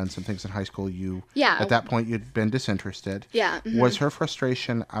you had done some things in high school. At that point you'd been disinterested. Yeah. Mm-hmm. Was her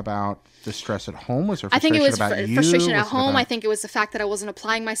frustration about the stress at home? Was her I think it was about you? frustration at home. I think it was the fact that I wasn't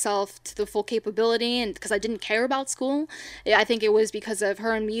applying myself to the full capability, and because I didn't care about school. I think it was because of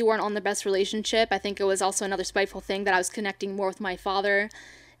her and me weren't on the best relationship. I think it was also another spiteful thing that I was connecting more with my father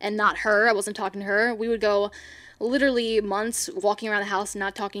and not her. I wasn't talking to her. We would go literally months walking around the house and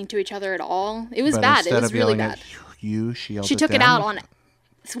not talking to each other at all. It was bad. It was really bad. She took it out on it.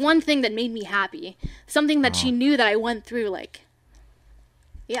 It's one thing that made me happy. Something that she knew that I went through, like,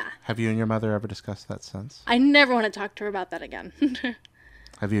 yeah. Have you and your mother ever discussed that since? I never want to talk to her about that again.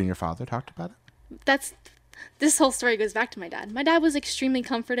 Have you and your father talked about it? This whole story goes back to my dad. My dad was extremely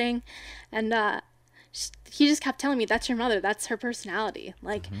comforting, and he just kept telling me, that's your mother, that's her personality.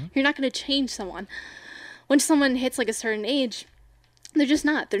 Like, you're not going to change someone. when someone hits like a certain age, they're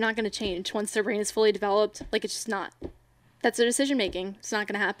not going to change once their brain is fully developed. Like, it's just not. That's their decision making. It's not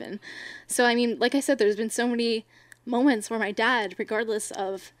going to happen. So, I mean, like I said, there's been so many moments where my dad, regardless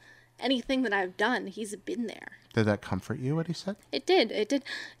of anything that I've done, he's been there. Did that comfort you, what he said? It did.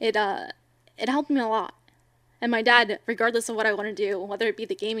 It helped me a lot. And my dad, regardless of what I want to do, whether it be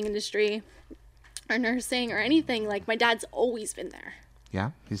the gaming industry or nursing or anything, like, my dad's always been there.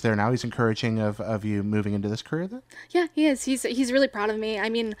 Yeah, he's there now. He's encouraging of you moving into this career then? Yeah, he is. He's really proud of me. I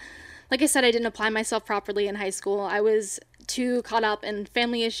mean, like I said, I didn't apply myself properly in high school. I was too caught up in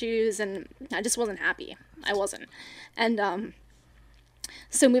family issues, and I just wasn't happy. I wasn't. And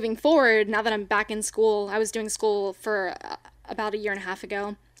so moving forward, now that I'm back in school, I was doing school for about a year and a half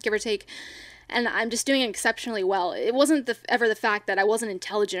ago, give or take, and I'm just doing exceptionally well. It wasn't ever the fact that I wasn't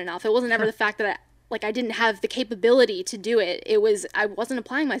intelligent enough. It wasn't ever the fact that I didn't have the capability to do it. It was I wasn't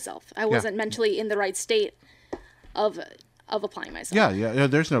applying myself. I wasn't mentally in the right state of applying myself. Yeah.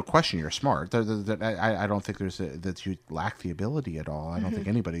 There's no question you're smart. I don't think that you lack the ability at all. I don't think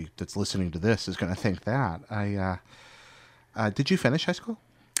anybody that's listening to this is going to think that. Did you finish high school?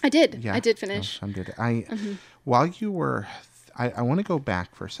 I did. Yeah, I did finish. I did. While you were, I want to go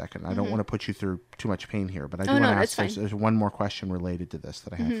back for a second. I don't want to put you through too much pain here, but I do want to ask. There's one more question related to this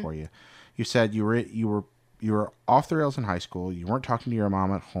that I have for you. You said you were off the rails in high school. You weren't talking to your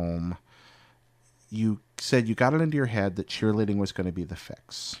mom at home. You said you got it into your head that cheerleading was going to be the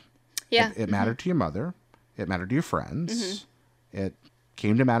fix. Yeah. It mattered to your mother. It mattered to your friends. It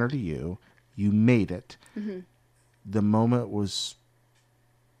came to matter to you. You made it. The moment was,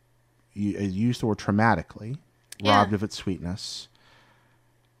 you used the word traumatically, robbed of its sweetness.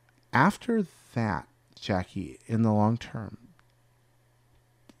 After that, Jackie, in the long term,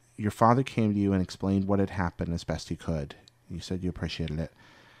 your father came to you and explained what had happened as best he could. You said you appreciated it.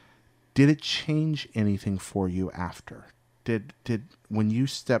 Did it change anything for you after? Did when you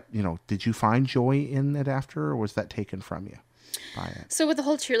did you find joy in it after, or was that taken from you by it? So with the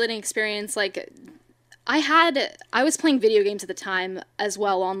whole cheerleading experience, like, I was playing video games at the time as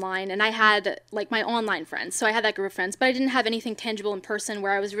well online, and I had like my online friends. So I had that group of friends, but I didn't have anything tangible in person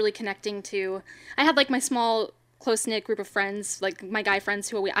where I was really connecting to. I had like my small close-knit group of friends, like my guy friends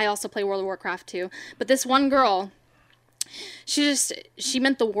who I also play World of Warcraft too. But this one girl, she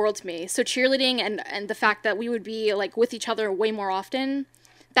meant the world to me. So cheerleading and the fact that we would be like with each other way more often,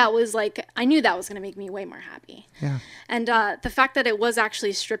 that was like, I knew that was going to make me way more happy. Yeah. And the fact that it was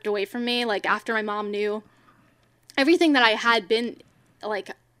actually stripped away from me, like after my mom knew everything that I had been, like,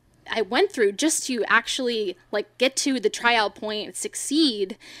 I went through just to actually like get to the tryout point and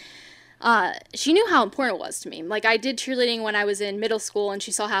succeed. She knew how important it was to me. Like, I did cheerleading when I was in middle school, and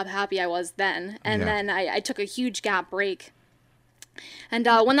she saw how happy I was then. And then I took a huge gap break. And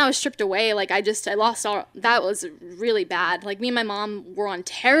when that was stripped away, like, I lost all. That was really bad. Like, me and my mom were on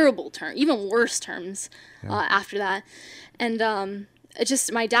terrible terms, even worse terms after that. And it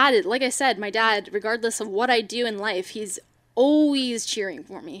just, my dad, like I said, my dad, regardless of what I do in life, he's always cheering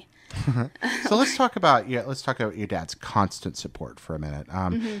for me. So let's talk about your dad's constant support for a minute.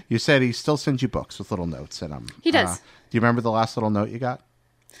 You said he still sends you books with little notes in them. He does. Do you remember the last little note you got?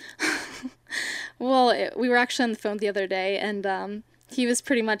 Well, we were actually on the phone the other day, and he was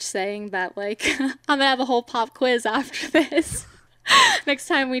pretty much saying that, like, I'm gonna have a whole pop quiz after this next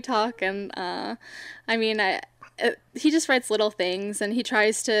time we talk. And I mean, he just writes little things, and he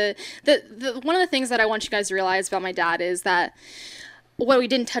tries to. One of the things that I want you guys to realize about my dad is that, what we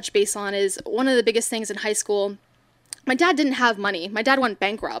didn't touch base on is one of the biggest things in high school. My dad didn't have money. My dad went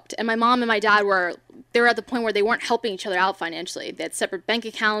bankrupt, and my mom and my dad were at the point where they weren't helping each other out financially. They had separate bank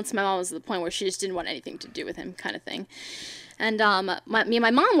accounts. My mom was at the point where she just didn't want anything to do with him, kind of thing. And me and my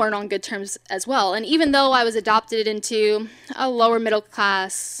mom weren't on good terms as well. And even though I was adopted into a lower middle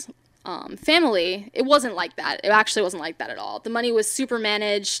class family, it wasn't like that. It actually wasn't like that at all. The money was super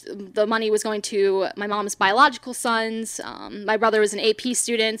managed. The money was going to my mom's biological sons. My brother was an AP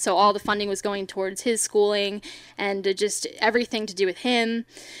student, so all the funding was going towards his schooling and just everything to do with him.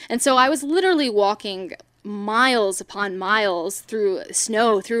 And so I was literally walking miles upon miles through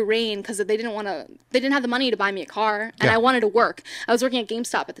snow, through rain, because they didn't have the money to buy me a car, and I wanted to work. I was working at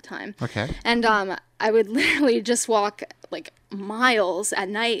GameStop at the time. Okay. And I would literally just walk like miles at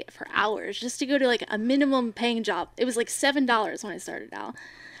night for hours just to go to like a minimum paying job. It was like $7 when I started out.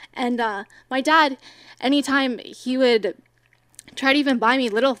 And my dad, anytime he would try to even buy me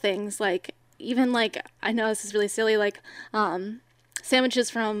little things, like even like, I know this is really silly, like sandwiches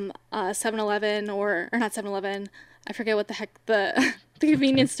from 7-Eleven or not 7-Eleven, I forget what the heck the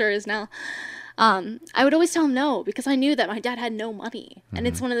convenience store is now. I would always tell him no because I knew that my dad had no money. And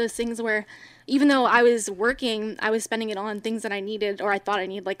it's one of those things where even though I was working, I was spending it on things that I needed or I thought I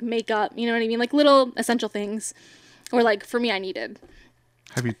needed, like makeup, you know what I mean? Like little essential things. Or like for me, I needed.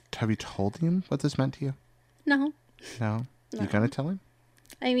 Have you told him what this meant to you? No. No? You gonna tell him?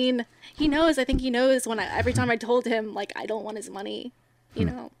 I mean, he knows. I think he knows when every time I told him, like, I don't want his money, you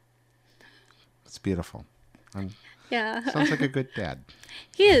know. It's beautiful. Yeah. Sounds like a good dad.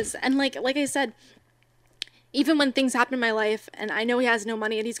 He is. And like I said, even when things happen in my life and I know he has no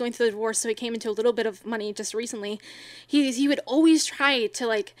money and he's going through the divorce, so he came into a little bit of money just recently, he would always try to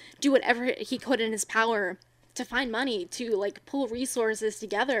like do whatever he could in his power to find money, to like pull resources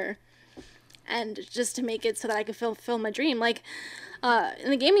together and just to make it so that I could fulfill my dream. Like in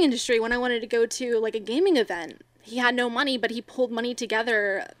the gaming industry, when I wanted to go to like a gaming event, he had no money, but he pulled money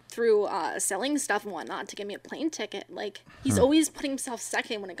together through selling stuff and whatnot to get me a plane ticket. Like, he's always putting himself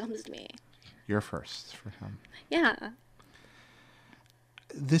second when it comes to me. You're first for him. Yeah.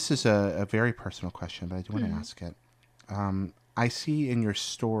 This is a very personal question, but I do want to ask it. I see in your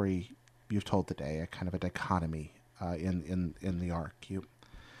story you've told today a kind of a dichotomy in the arc.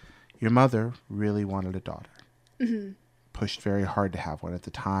 Your mother really wanted a daughter. Mm-hmm. Pushed very hard to have one at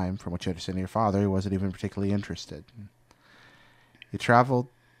the time. From what you understand, your father, he wasn't even particularly interested. They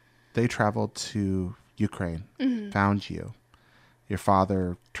traveled to Ukraine, found you. Your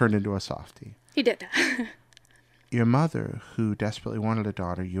father turned into a softie. He did. Your mother, who desperately wanted a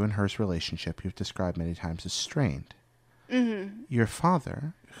daughter, you and her's relationship, you've described many times as strained. Mm-hmm. Your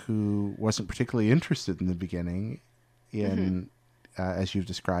father, who wasn't particularly interested in the beginning in, as you've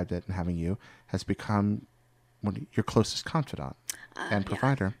described it, and having you, has become your closest confidant and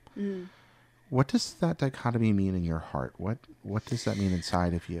provider. Yeah. Mm. What does that dichotomy mean in your heart? What does that mean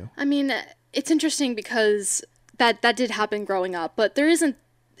inside of you? I mean, it's interesting because that did happen growing up, but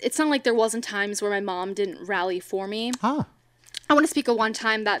it's not like there wasn't times where my mom didn't rally for me. I want to speak of one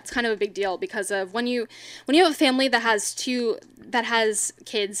time that's kind of a big deal because of when you have a family that has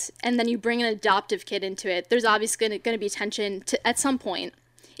kids and then you bring an adoptive kid into it, there's obviously going to be tension at some point.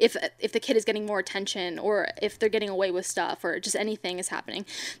 If the kid is getting more attention or if they're getting away with stuff or just anything is happening.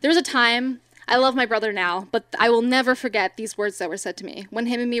 There was a time, I love my brother now, but I will never forget these words that were said to me. When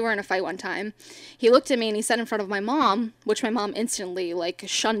him and me were in a fight one time, he looked at me and he said in front of my mom, which my mom instantly like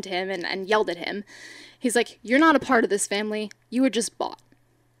shunned him and yelled at him. He's like, "You're not a part of this family. You were just bought."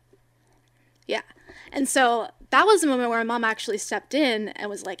 Yeah. And so that was the moment where my mom actually stepped in and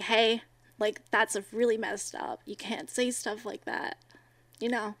was like, "Hey, like that's really messed up. You can't say stuff like that." You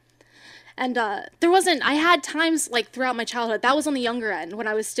know, and I had times like throughout my childhood, that was on the younger end when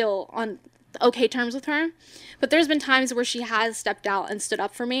I was still on okay terms with her, but there's been times where she has stepped out and stood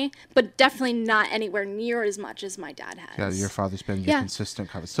up for me, but definitely not anywhere near as much as my dad has. Yeah, your father's been consistent.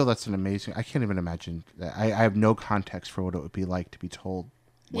 Still, that's an amazing, I can't even imagine that. I have no context for what it would be like to be told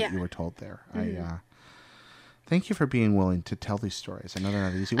what you were told there. Mm-hmm. Thank you for being willing to tell these stories. I know they're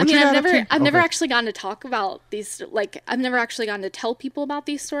not easy. I've never actually gotten to talk about these, like, I've never actually gotten to tell people about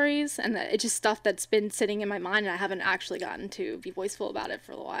these stories, and it's just stuff that's been sitting in my mind, and I haven't actually gotten to be voiceful about it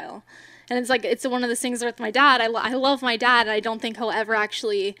for a while. And it's like, it's one of those things with my dad. I love my dad, and I don't think he'll ever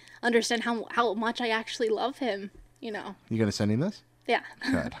actually understand how much I actually love him, you know. You going to send him this? Yeah.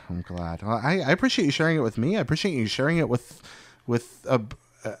 Good. I'm glad. Well, I appreciate you sharing it with me. I appreciate you sharing it with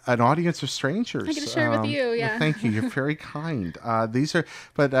an audience of strangers. I get to share it with you, yeah. Well, thank you. You're very kind.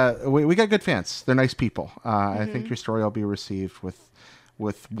 We got good fans. They're nice people. I think your story will be received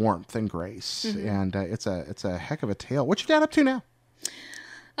with warmth and grace. And it's a heck of a tale. What's your dad up to now?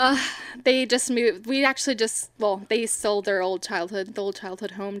 They just moved. They sold the old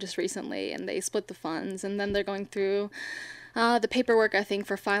childhood home just recently, and they split the funds, and then they're going through the paperwork, I think,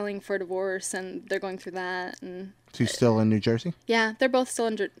 for filing for divorce, and they're going through that. And so you're still in New Jersey? Yeah, they're both still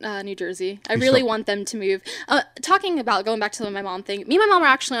in New Jersey. I really want them to move. Talking about going back to my mom thing, me and my mom are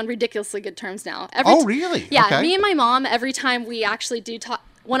actually on ridiculously good terms now. Really? Yeah, okay. Me and my mom, every time we actually do talk,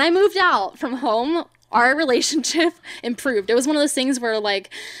 when I moved out from home, our relationship improved. It was one of those things where, like,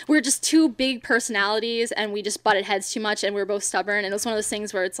 we were just two big personalities and we just butted heads too much and we were both stubborn. And it was one of those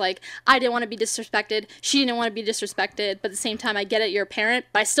things where it's like, I didn't want to be disrespected. She didn't want to be disrespected. But at the same time, I get it, you're a parent,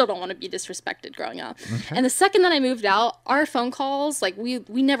 but I still don't want to be disrespected growing up. Okay. And the second that I moved out, our phone calls, like, we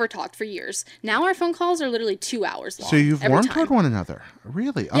never talked for years. Now our phone calls are literally 2 hours long. So you've warmed toward one another?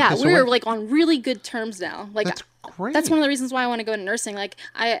 Really? Okay, yeah, we're like on really good terms now. Like, that's great. That's one of the reasons why I want to go into nursing. Like,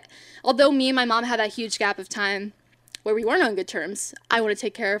 although me and my mom had that huge gap of time where we weren't on good terms, I want to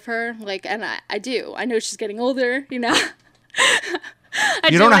take care of her. Like, and I do. I know she's getting older, you know.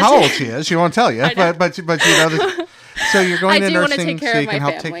 You don't know how old she is. She won't tell you. But you know, So you're going I to do want to nursing take care so of you my can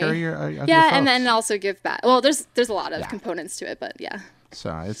help family. take care of your Yeah, folks. and then also give back. Well, there's a lot of Yeah. components to it, but yeah.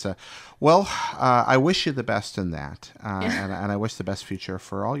 So it's I wish you the best in that, and I wish the best future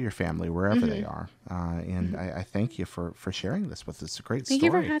for all your family wherever they are. And I thank you for sharing this with us. It's a great Thank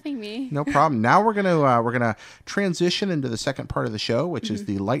story. you for having me. No problem. Now we're gonna transition into the second part of the show, which is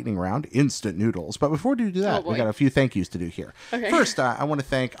the lightning round, instant noodles. But before we do that, Oh, boy. we got a few thank yous to do here. Okay. First, I want to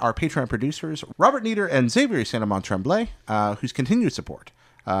thank our Patreon producers, Robert Nieder and Xavier Santamon Tremblay, whose continued support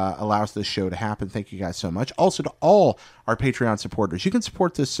allows this show to happen. Thank you guys so much. Also to all our Patreon supporters. You can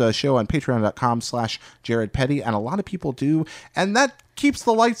support this show on patreon.com/Jared Petty, and a lot of people do, and that keeps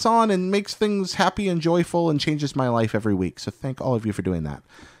the lights on and makes things happy and joyful and changes my life every week. So thank all of you for doing that.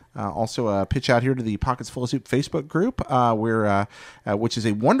 Also, pitch out here to the Pockets Full of Soup Facebook group, which is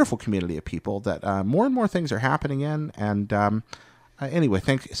a wonderful community of people that more and more things are happening in, and anyway,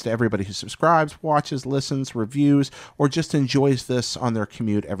 thanks to everybody who subscribes, watches, listens, reviews, or just enjoys this on their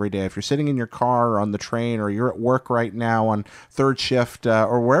commute every day. If you're sitting in your car or on the train, or you're at work right now on third shift,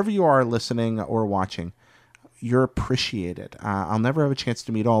 or wherever you are listening or watching, you're appreciated. I'll never have a chance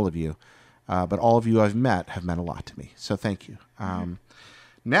to meet all of you, but all of you I've met have meant a lot to me. So thank you.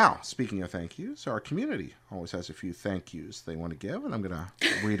 Now, speaking of thank yous, our community always has a few thank yous they want to give, and I'm going to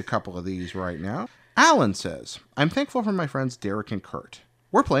read a couple of these right now. Alan says, I'm thankful for my friends Derek and Kurt.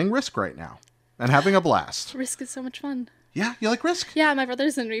 We're playing Risk right now and having a blast. Risk is so much fun. Yeah, you like Risk? Yeah, my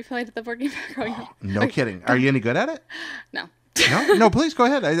brothers and we played the board game growing up. No kidding. Are you any good at it? No. No? No, please go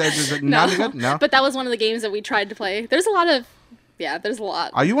ahead. Is it not any good? No? But that was one of the games that we tried to play. There's a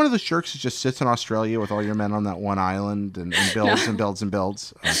lot. Are you one of those jerks who just sits in Australia with all your men on that one island and builds and builds and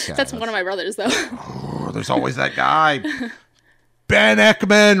builds? Okay, that's one of my brothers, though. Oh, there's always that guy. Ben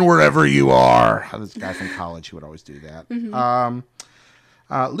Ekman, wherever you are. This guy from college who would always do that.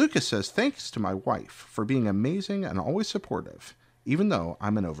 Lucas says, thanks to my wife for being amazing and always supportive, even though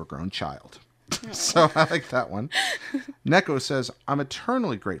I'm an overgrown child. So I like that one. Neko says, I'm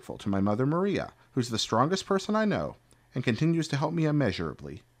eternally grateful to my mother, Maria, who's the strongest person I know and continues to help me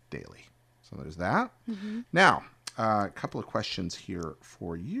immeasurably daily. So there's that. Now, a couple of questions here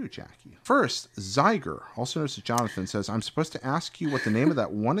for you, Jackie. First, Zyger, also known as Jonathan, says, I'm supposed to ask you what the name of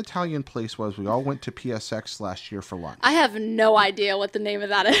that one Italian place was we all went to PSX last year for lunch. I have no idea what the name of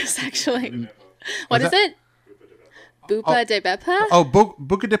that is, actually. What is it? Buca de Beppa? Oh,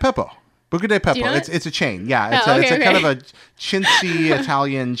 Buca di Beppo. Buca di Beppo. Do you know It's a chain. Yeah, it's a kind of a chintzy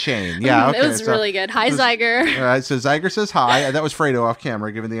Italian chain. Yeah, okay. It was really good. Hi, Zyger. All right, so Zyger says hi. That was Fredo off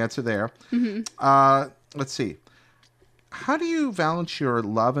camera giving the answer there. Let's see. How do you balance your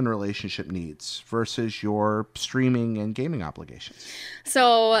love and relationship needs versus your streaming and gaming obligations?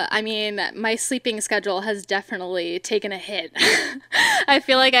 So, I mean, my sleeping schedule has definitely taken a hit. I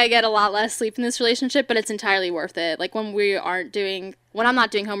feel like I get a lot less sleep in this relationship, but it's entirely worth it. Like when I'm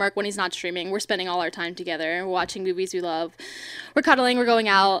not doing homework, when he's not streaming, we're spending all our time together. We're watching movies we love. We're cuddling, we're going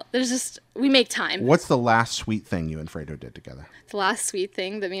out. We make time. What's the last sweet thing you and Fredo did together? The last sweet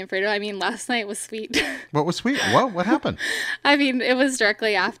thing that me and Fredo, last night was sweet. What was sweet? What happened? It was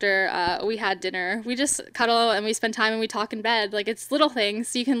directly after we had dinner. We just cuddle and we spend time and we talk in bed. Like, it's little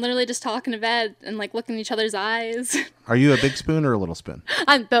things. You can literally just talk in a bed and, like, look in each other's eyes. Are you a big spoon or a little spoon?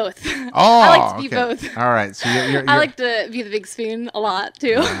 I'm both. Oh, I like to be okay. both. All right. So you're I like to be the big spoon a lot,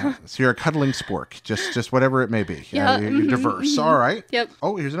 too. so you're a cuddling spork, just whatever it may be. Yeah. You're diverse. All right. Yep.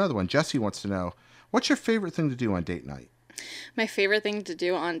 Oh, here's another one. Jesse wants to know, what's your favorite thing to do on date night? My favorite thing to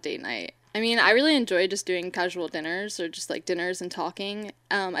do on date night. I really enjoy just doing casual dinners or just like dinners and talking.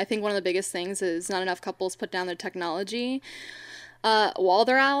 I think one of the biggest things is not enough couples put down their technology while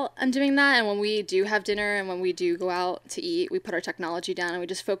they're out and doing that. And when we do have dinner and when we do go out to eat, we put our technology down and we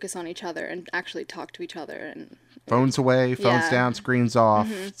just focus on each other and actually talk to each other. And Phones away, phones Yeah. down, screens off.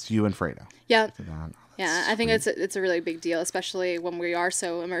 It's you and Fredo. yeah. Oh, Yeah, I think it's a really big deal, especially when we are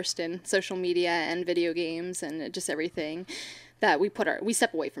so immersed in social media and video games and just everything that we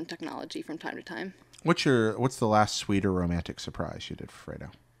step away from technology from time to time. What's the last sweet or romantic surprise you did for Fredo?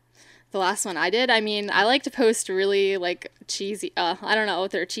 The last one I did, I like to post really like cheesy, I don't know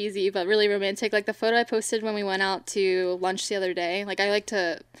if they're cheesy, but really romantic. Like the photo I posted when we went out to lunch the other day. Like I like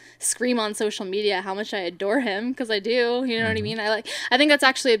to scream on social media how much I adore him, because I do, you know what I mean? I think that's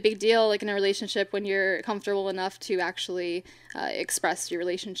actually a big deal, like in a relationship, when you're comfortable enough to actually express your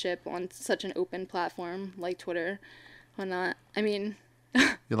relationship on such an open platform like Twitter. Why not? You're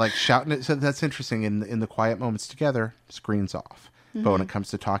like shouting it. So that's interesting. In the quiet moments together, screens off. But when it comes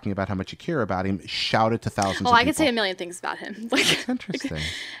to talking about how much you care about him, shout it to thousands of people. I could say a million things about him. That's interesting.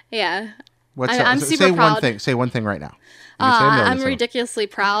 Yeah. I'm super say one proud. thing. Say one thing right now. You can say a million I'm things. ridiculously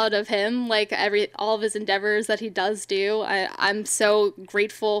proud of him. Like all of his endeavors that he does do. I'm so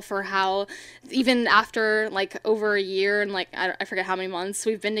grateful for how, even after like over a year and like I forget how many months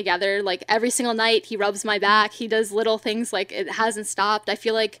we've been together. Like every single night he rubs my back. He does little things. Like it hasn't stopped. I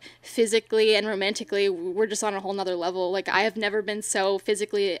feel like physically and romantically we're just on a whole nother level. Like I have never been so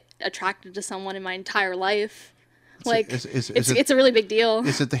physically attracted to someone in my entire life. It's a really big deal.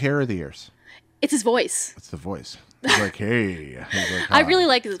 Is it the hair or the ears? It's his voice. It's the voice. He's like, hey. He's like, I "Hi, really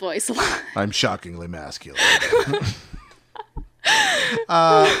like his voice a lot. I'm shockingly masculine.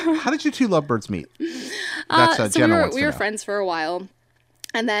 How did you two lovebirds meet? That's So Jenna wants we to were know. friends for a while.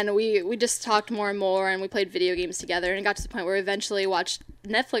 And then we just talked more and more, and we played video games together, and it got to the point where we eventually watched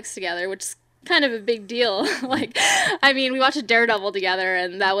Netflix together, which is kind of a big deal. We watched Daredevil together,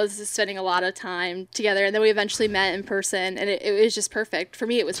 and that was spending a lot of time together. And then we eventually met in person, and it was just perfect. For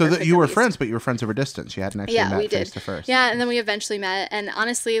me, it was So perfect. that you at were least. friends, but you were friends over distance. You hadn't actually Yeah, met we did. face to face. Yeah, and then we eventually met, and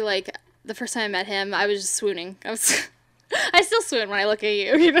honestly, like, the first time I met him, I was just swooning. I still swoon when I look at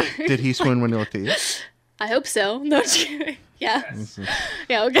you. You know? Did he swoon when he looked at you? I hope so. No, just kidding. Yeah.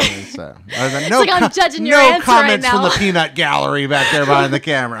 Yeah, okay. So, like I'm judging your answer comments right from now. the peanut gallery back there behind the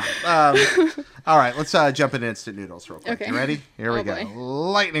camera. All right, let's jump into instant noodles real quick. Okay. You ready? Here we Oh, go. boy.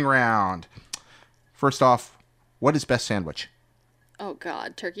 Lightning round. First off, what is best sandwich? Oh,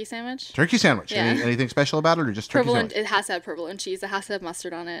 God. Turkey sandwich? Turkey sandwich. Yeah. Anything special about it, or just turkey Provolone. sandwich? It has to have provolone cheese. It has to have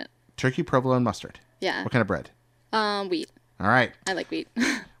mustard on it. Turkey, provolone, mustard. Yeah. What kind of bread? Wheat. All right. I like wheat.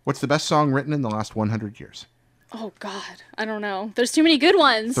 What's the best song written in the last 100 years? Oh, God. I don't know. There's too many good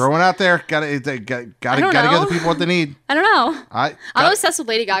ones. Throw one out there. Gotta don't give know. the people what they need. I don't know. I'm got- obsessed with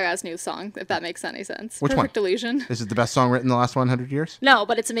Lady Gaga's new song, if that makes any sense. Which Perfect one? Illusion. Is it the best song written in the last 100 years? No,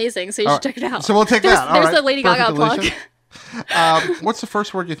 but it's amazing, so you All should right. check it out. So we'll take there's, that. All There's right. the Lady Perfect Gaga plug. Illusion. What's the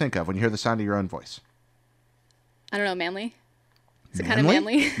first word you think of when you hear the sound of your own voice? I don't know, manly? Is it kind of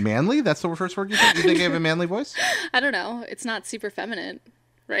manly? Manly? That's the first word you think? You think you have a manly voice? I don't know. It's not super feminine,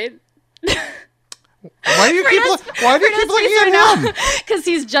 right? Why do you keep looking at him? Because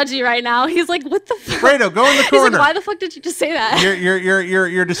he's judgy right now. He's like, what the fuck? Fredo, go in the He's corner. like, why the fuck did you just say that?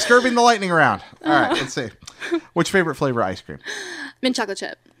 You're disturbing the lightning round. All right, let's see. Which favorite flavor ice cream? Mint chocolate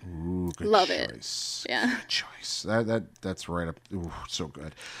chip. Ooh, good Love choice. it. Yeah. Good choice. That's right up. Ooh, so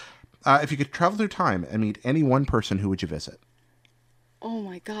good. If you could travel through time and meet any one person, who would you visit? Oh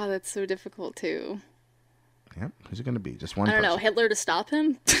my God, that's so difficult too. Yeah, who's it going to be? Just one I don't person. know. Hitler to stop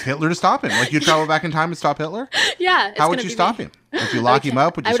him? Hitler to stop him. Like you travel back in time and stop Hitler? Yeah. It's How would gonna you be stop me. him? Would you lock him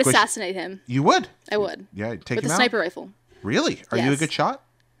up? Would you I would squish? assassinate him. You would? I would. Yeah, take With him a out? sniper rifle. Really? Are you a Yes. good shot?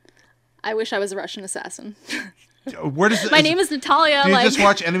 I wish I was a Russian assassin. Where does My name is Natalia. Do you like, just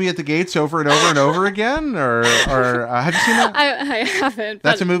watch Enemy at the Gates over and over and over again, or have you seen that? I haven't.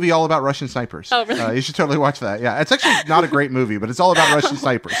 That's but a movie all about Russian snipers. Oh, really? You should totally watch that. Yeah, it's actually not a great movie, but it's all about Russian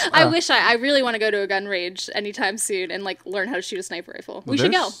snipers. I wish I really want to go to a gun range anytime soon and like learn how to shoot a sniper rifle. We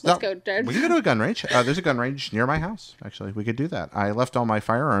should go. Let's go, Jared. We can go to a gun range. There's a gun range near my house. Actually, we could do that. I left all my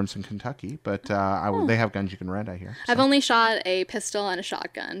firearms in Kentucky, but they have guns you can rent. I hear. So. I've only shot a pistol and a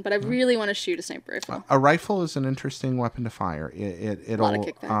shotgun, but I really want to shoot a sniper rifle. A rifle is an interesting weapon to fire. It'll lot of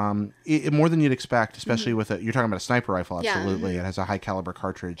kickback. more than you'd expect, especially with you're talking about a sniper rifle. Yeah. Absolutely, it has a high caliber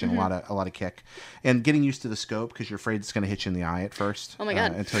cartridge and a lot of kick. And getting used to the scope because you're afraid it's going to hit you in the eye at first. Oh my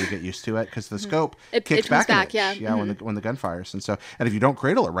God. Until you get used to it, because the scope It kicks comes back, back, an inch, yeah. when the gun fires, and if you don't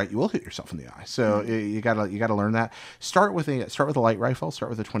cradle it right, you will hit yourself in the eye. So you gotta learn that. Start with a light rifle. Start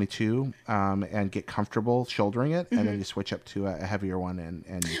with a 22, and get comfortable shouldering it, and then you switch up to a heavier one, and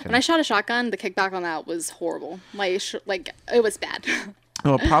you can. When I shot a shotgun, the kickback on that was horrible. It was bad.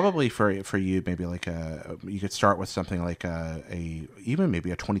 Well, probably for you, maybe you could start with something like even maybe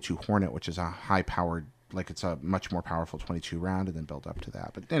a 22 Hornet, which is a high powered, like it's a much more powerful 22 round, and then build up to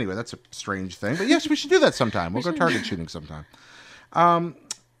that. But anyway, that's a strange thing. But yes, we should do that sometime. We'll go target shooting sometime.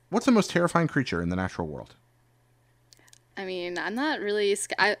 What's the most terrifying creature in the natural world? I mean, I'm not really.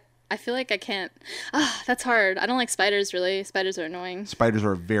 I feel like I can't. That's hard. I don't like spiders, really. Spiders are annoying. Spiders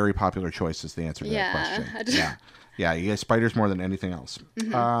are a very popular choice is the answer to that question. Yeah, you get spiders more than anything else.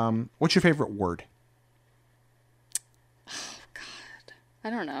 What's your favorite word? I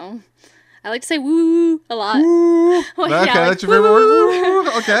don't know. I like to say woo a lot. Woo. Well, Okay, yeah, that's your favorite word? Woo.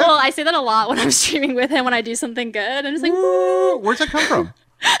 Okay. Well, I say that a lot when I'm streaming with him when I do something good. I'm just like, woo. Where's that come from?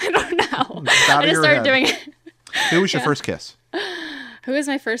 I don't know. It's out I of just your started head. doing it. Who was your first kiss? Who was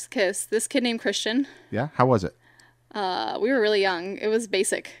my first kiss? This kid named Christian. Yeah? How was it? We were really young. It was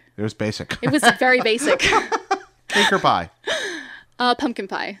basic. It was basic. It was very basic. Cake or pie? Pumpkin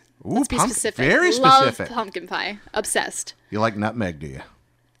pie. Ooh, Let's be specific. very Love specific. pumpkin pie. Obsessed. You like nutmeg, do you?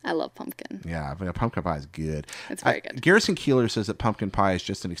 I love pumpkin. Yeah, but pumpkin pie is good. It's very good. Garrison Keeler says that pumpkin pie is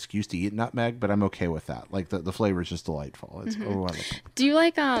just an excuse to eat nutmeg, but I'm okay with that. Like the flavor is just delightful. It's I love pumpkin. Do you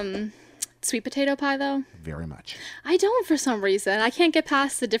like sweet potato pie though? Very much. I don't for some reason. I can't get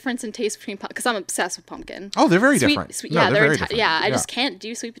past the difference in taste between because I'm obsessed with pumpkin. Oh, they're very different. Yeah, they're very different. Yeah, I just can't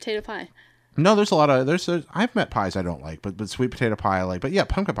do sweet potato pie. No, there's a lot of I've met pies I don't like, but sweet potato pie I like. But yeah,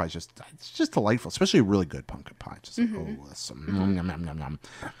 pumpkin pie is just delightful, especially a really good pumpkin pie. Just like, that's some nom, nom, nom, nom.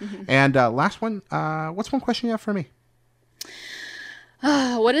 And last one, what's one question you have for me?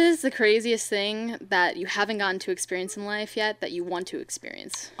 What is the craziest thing that you haven't gotten to experience in life yet that you want to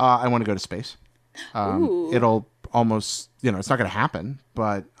experience? I want to go to space. Ooh. It'll almost, it's not going to happen,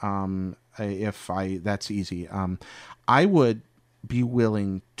 but that's easy. I would be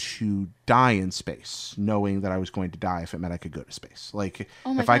willing to die in space, knowing that I was going to die if it meant I could go to space. Like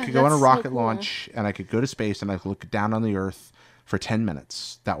if I could go on a rocket launch and I could go to space and I could look down on the Earth for 10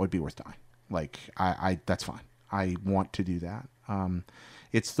 minutes, that would be worth dying. Like I that's fine. I want to do that.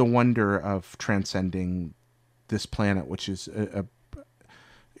 It's the wonder of transcending this planet, which is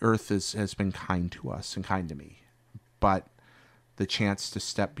Earth has been kind to us and kind to me, but the chance to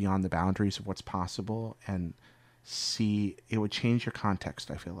step beyond the boundaries of what's possible and see, it would change your context.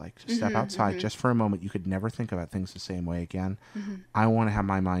 I feel like to step outside just for a moment. You could never think about things the same way again. I want to have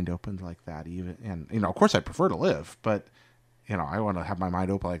my mind opened like that, even, and of course I prefer to live, but I want to have my mind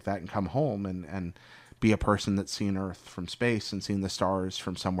open like that and come home and be a person that's seen Earth from space and seen the stars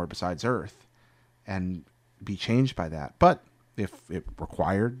from somewhere besides Earth and be changed by that. But if it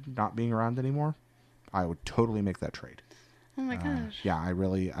required not being around anymore, I would totally make that trade. Oh my gosh. Yeah,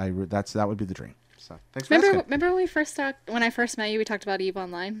 that would be the dream. So thanks for asking. Remember when I first met you, we talked about EVE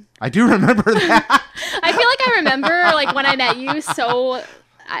Online? I do remember that. I feel like I remember like when I met you, so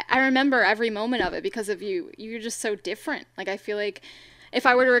I remember every moment of it because of you. You're just so different. Like I feel like if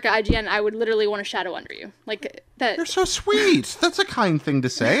I were to work at IGN, I would literally want to shadow under you. Like that. You're so sweet. That's a kind thing to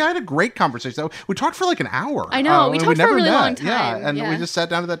say. I had a great conversation. We talked for like an hour. I know. We talked for a really long time. Yeah, and we just sat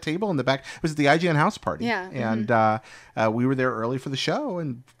down at that table in the back. It was at the IGN house party. Yeah. And we were there early for the show,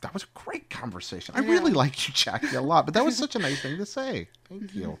 and that was a great conversation. I really liked you, Jackie, a lot. But that was such a nice thing to say.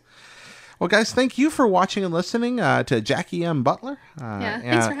 Thank you. Well, guys, thank you for watching and listening to Jackie M. Butler.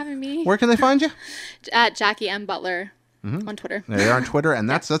 Thanks for having me. Where can they find you? At Jackie M. Butler. On Twitter. There you are on Twitter, and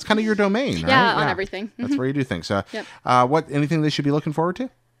that's kind of your domain, right? Yeah, on everything. That's where you do things. So, yep. Anything they should be looking forward to?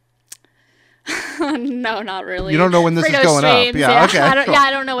 No, not really. You don't know when this is going up. Yeah, okay.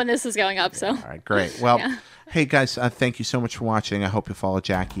 I don't know when this is going up. So. All right, great. Well, hey guys, thank you so much for watching. I hope you follow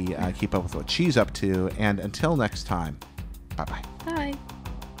Jackie, keep up with what she's up to, and until next time, bye-bye. Bye.